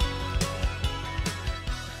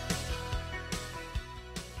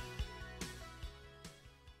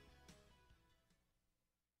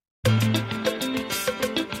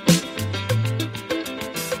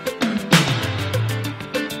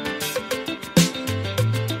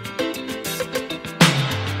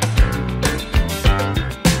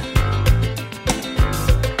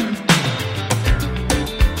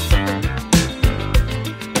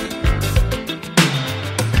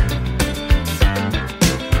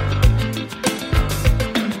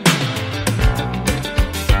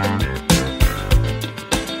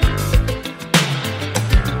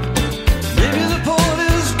 Maybe the poet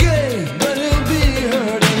is gay, but he'll be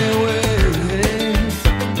hurt anyway.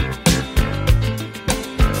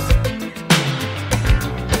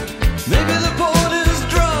 Maybe the poet is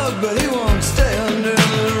drugged, but he won't stay under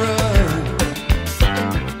the rug.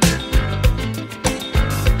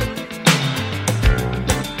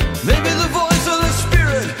 Maybe the voice of the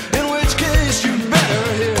spirit, in which case you better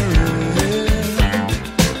hear it.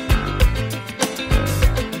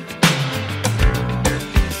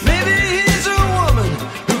 Maybe he's a woman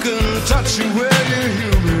who can touch you where you're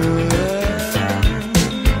human.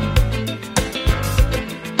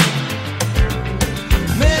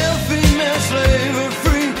 Male, female, slave or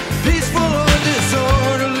free, peaceful or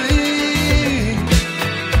disorderly.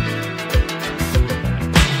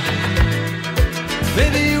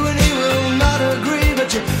 Maybe you and he will not agree, but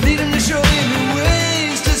you need him to show you new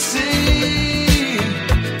ways to see.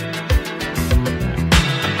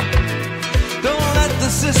 Don't let the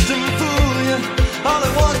system fool you. All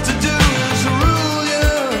it wants to do is rule you.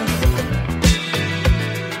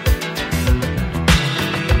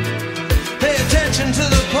 Pay attention to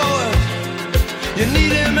the poet. You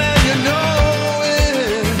need him and you know it.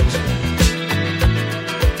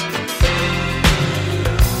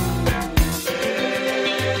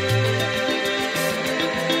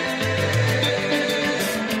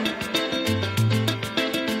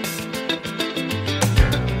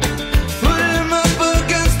 Put him up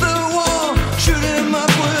against the wall. Shoot him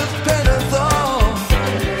up with pentothal.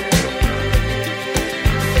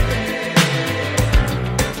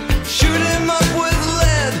 Shoot him up with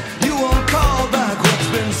lead. You won't call back what's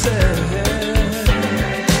been said.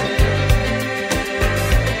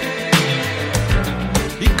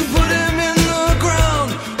 You can put him in the ground,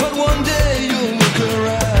 but one day you'll look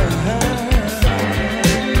around.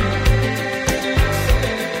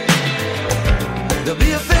 There'll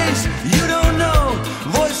be a face you don't know,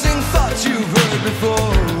 voicing thoughts you've heard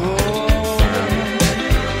before.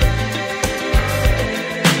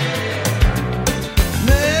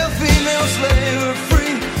 Male, female, slave or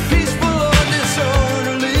free, peaceful or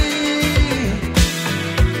disorderly.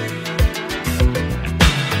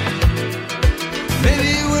 Maybe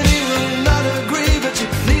you and he will not agree, but you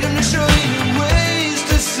need him to show you new ways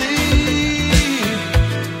to see.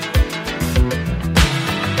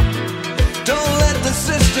 Don't let the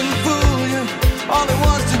system fool you. All it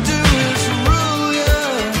wants to do is rule you.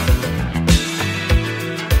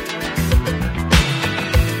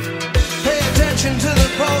 Pay attention to the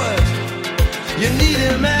poet. You need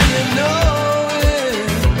him and you know it.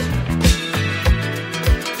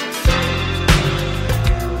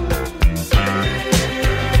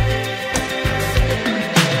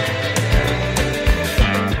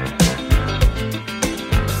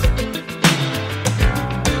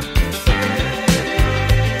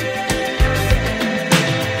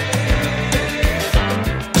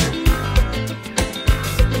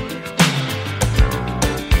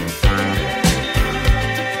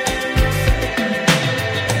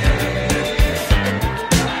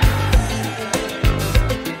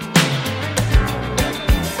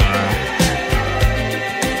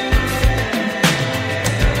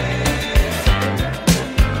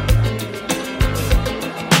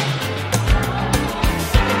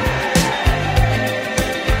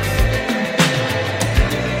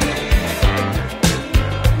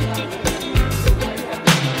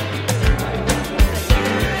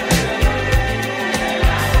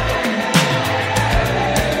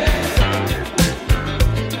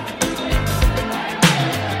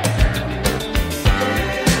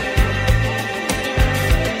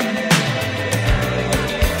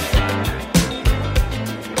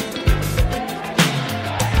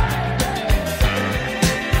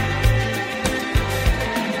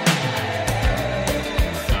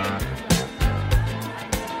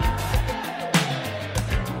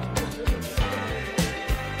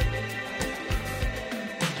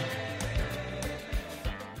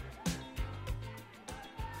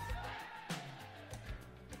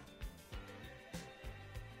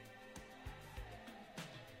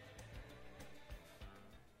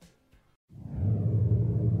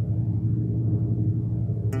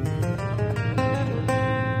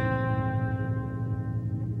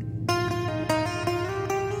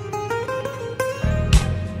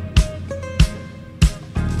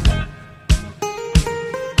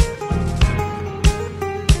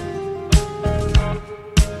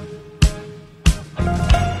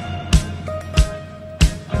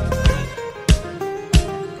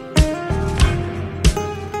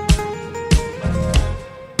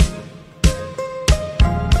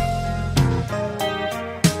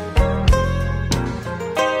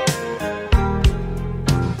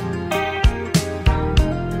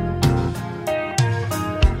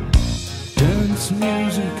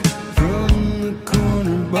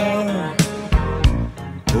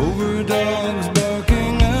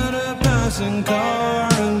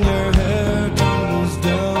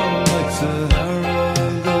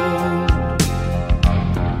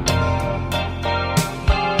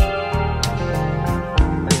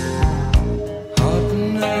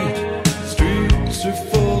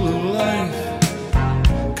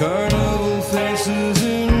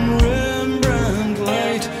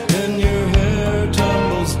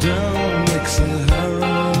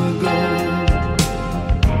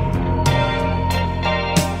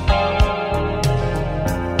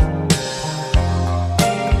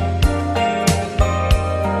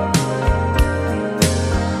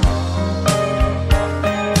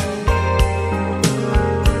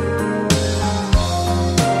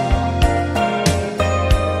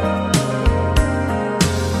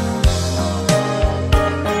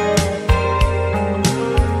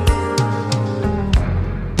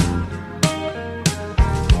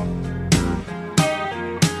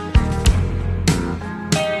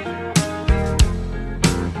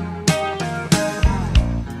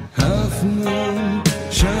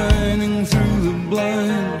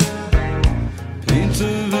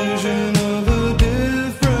 vision of a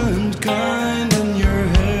different kind, and your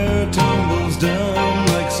hair tumbles down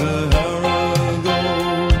like Sahara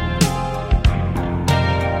gold.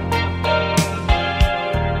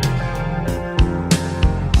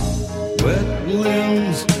 Wet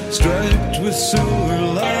limbs striped with silver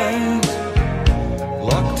lines,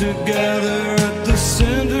 locked together at the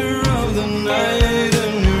center of the night,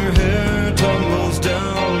 and your hair tumbles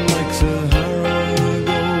down like Sahara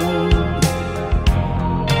gold.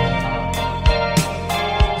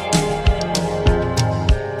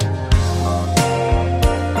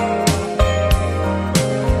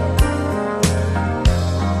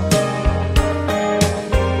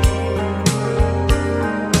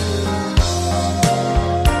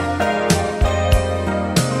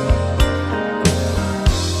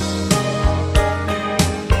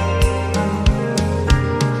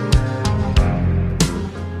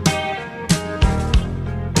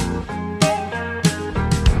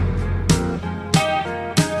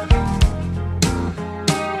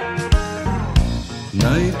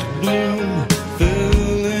 Night bloom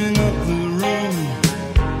filling up the room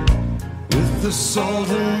with the salt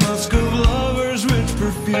and musk of lovers' rich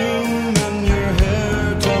perfume, and your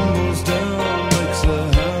hair tumbles down like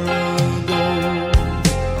Sahara gold.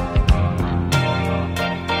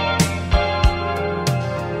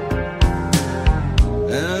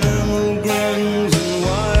 Animal grins and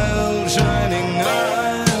wild shining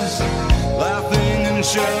eyes, laughing and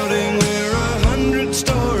shouting, we're 100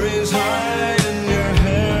 stories high, and your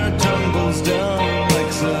hair tumbles down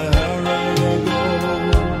like Sahara gold.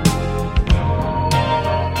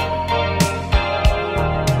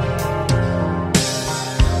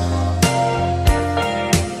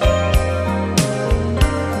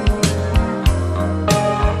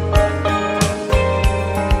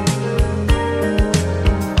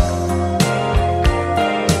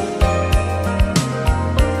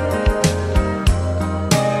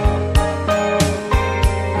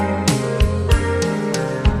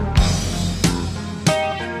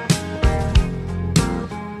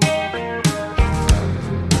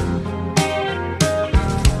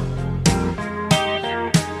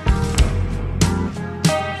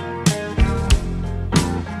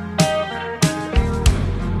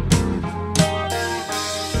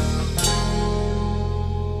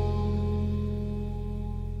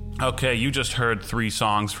 Okay, you just heard 3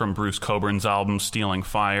 songs from Bruce Coburn's album, Stealing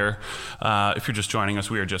Fire. If you're just joining us,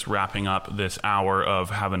 we are just wrapping up this hour of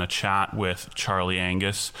having a chat with Charlie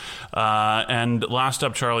Angus. And last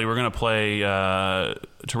up, Charlie, we're going to play, to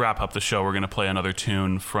wrap up the show, we're going to play another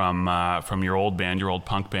tune from your old band, your old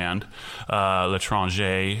punk band,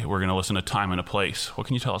 L'Étranger. We're going to listen to Time and a Place. What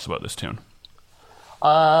can you tell us about this tune?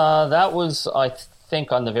 That was, I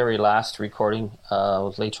think, on the very last recording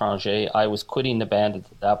with L'Étranger. I was quitting the band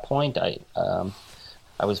at that point. I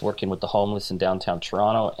was working with the Homeless in downtown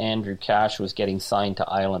Toronto. Andrew Cash was getting signed to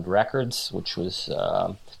Island Records, which was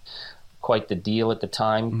quite the deal at the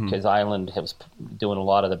time, because Island was doing a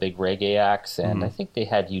lot of the big reggae acts, and I think they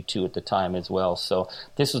had U2 at the time as well. So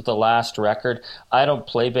this was the last record. I don't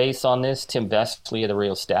play bass on this. Tim Vestley of the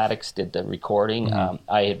Real Statics did the recording.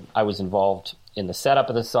 I was involved in the setup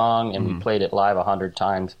of the song, and we played it live 100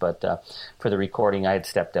 times, but for the recording I had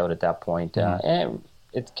stepped out at that point. And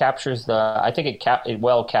it captures I think it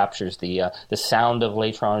well captures the sound of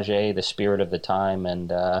L'Étranger, the spirit of the time,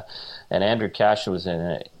 and Andrew Cash was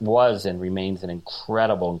and remains an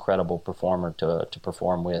incredible performer to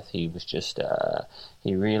perform with. He was just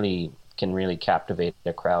he really can really captivate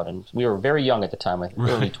a crowd, and we were very young at the time,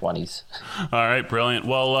 early 20s. All right, brilliant.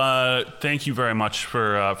 Well, thank you very much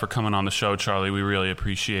for coming on the show, Charlie. We really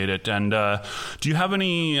appreciate it. And do you have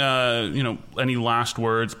any any last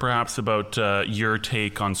words, perhaps, about your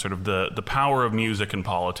take on sort of the power of music in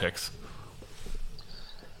politics?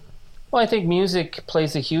 Well, I think music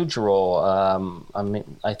plays a huge role.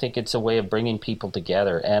 I think it's a way of bringing people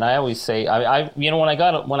together. And I always say,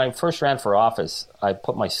 when I first ran for office, I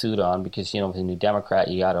put my suit on because, as a New Democrat,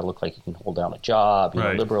 you got to look like you can hold down a job.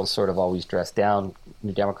 Right. Liberals sort of always dress down.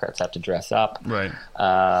 New Democrats have to dress up. Right.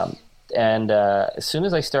 And as soon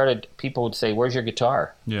as I started, people would say, "Where's your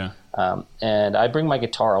guitar?" Yeah. And I bring my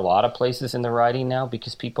guitar a lot of places in the riding now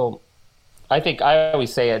because people. I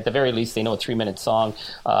always say, at the very least, they know a 3-minute song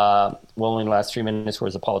will only last 3 minutes,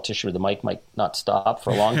 whereas a politician with a mic might not stop for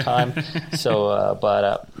a long time.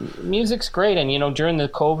 But music's great. And, during the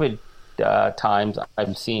COVID times,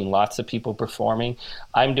 I'm seeing lots of people performing.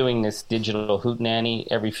 I'm doing this digital hootenanny.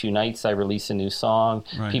 Every few nights, I release a new song.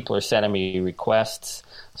 Right. People are sending me requests.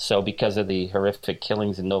 So because of the horrific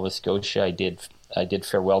killings in Nova Scotia, I did I did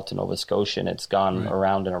Farewell to Nova Scotia, and it's gone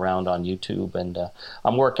around and around on YouTube. And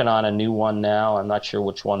I'm working on a new one now. I'm not sure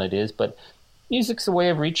which one it is, but music's a way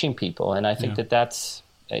of reaching people, and I think that's,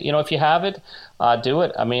 if you have it, do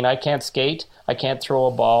it. I mean, I can't skate, I can't throw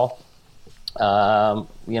a ball. I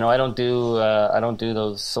don't do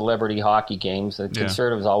those celebrity hockey games. The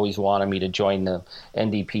Conservatives always wanted me to join the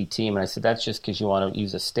NDP team, and I said that's just because you want to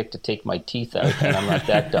use a stick to take my teeth out, and I'm not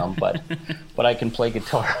that dumb. But I can play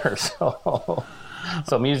guitar, so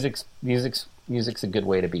music's a good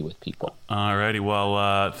way to be with people. Alrighty,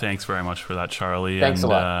 well, thanks very much for that, Charlie. Thanks a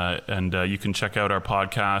lot. And you can check out our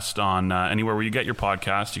podcast on anywhere where you get your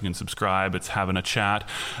podcast. You can subscribe. It's Having a Chat.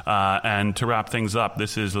 And to wrap things up,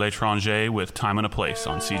 this is L'Étranger with Time and a Place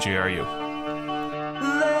on CJRU.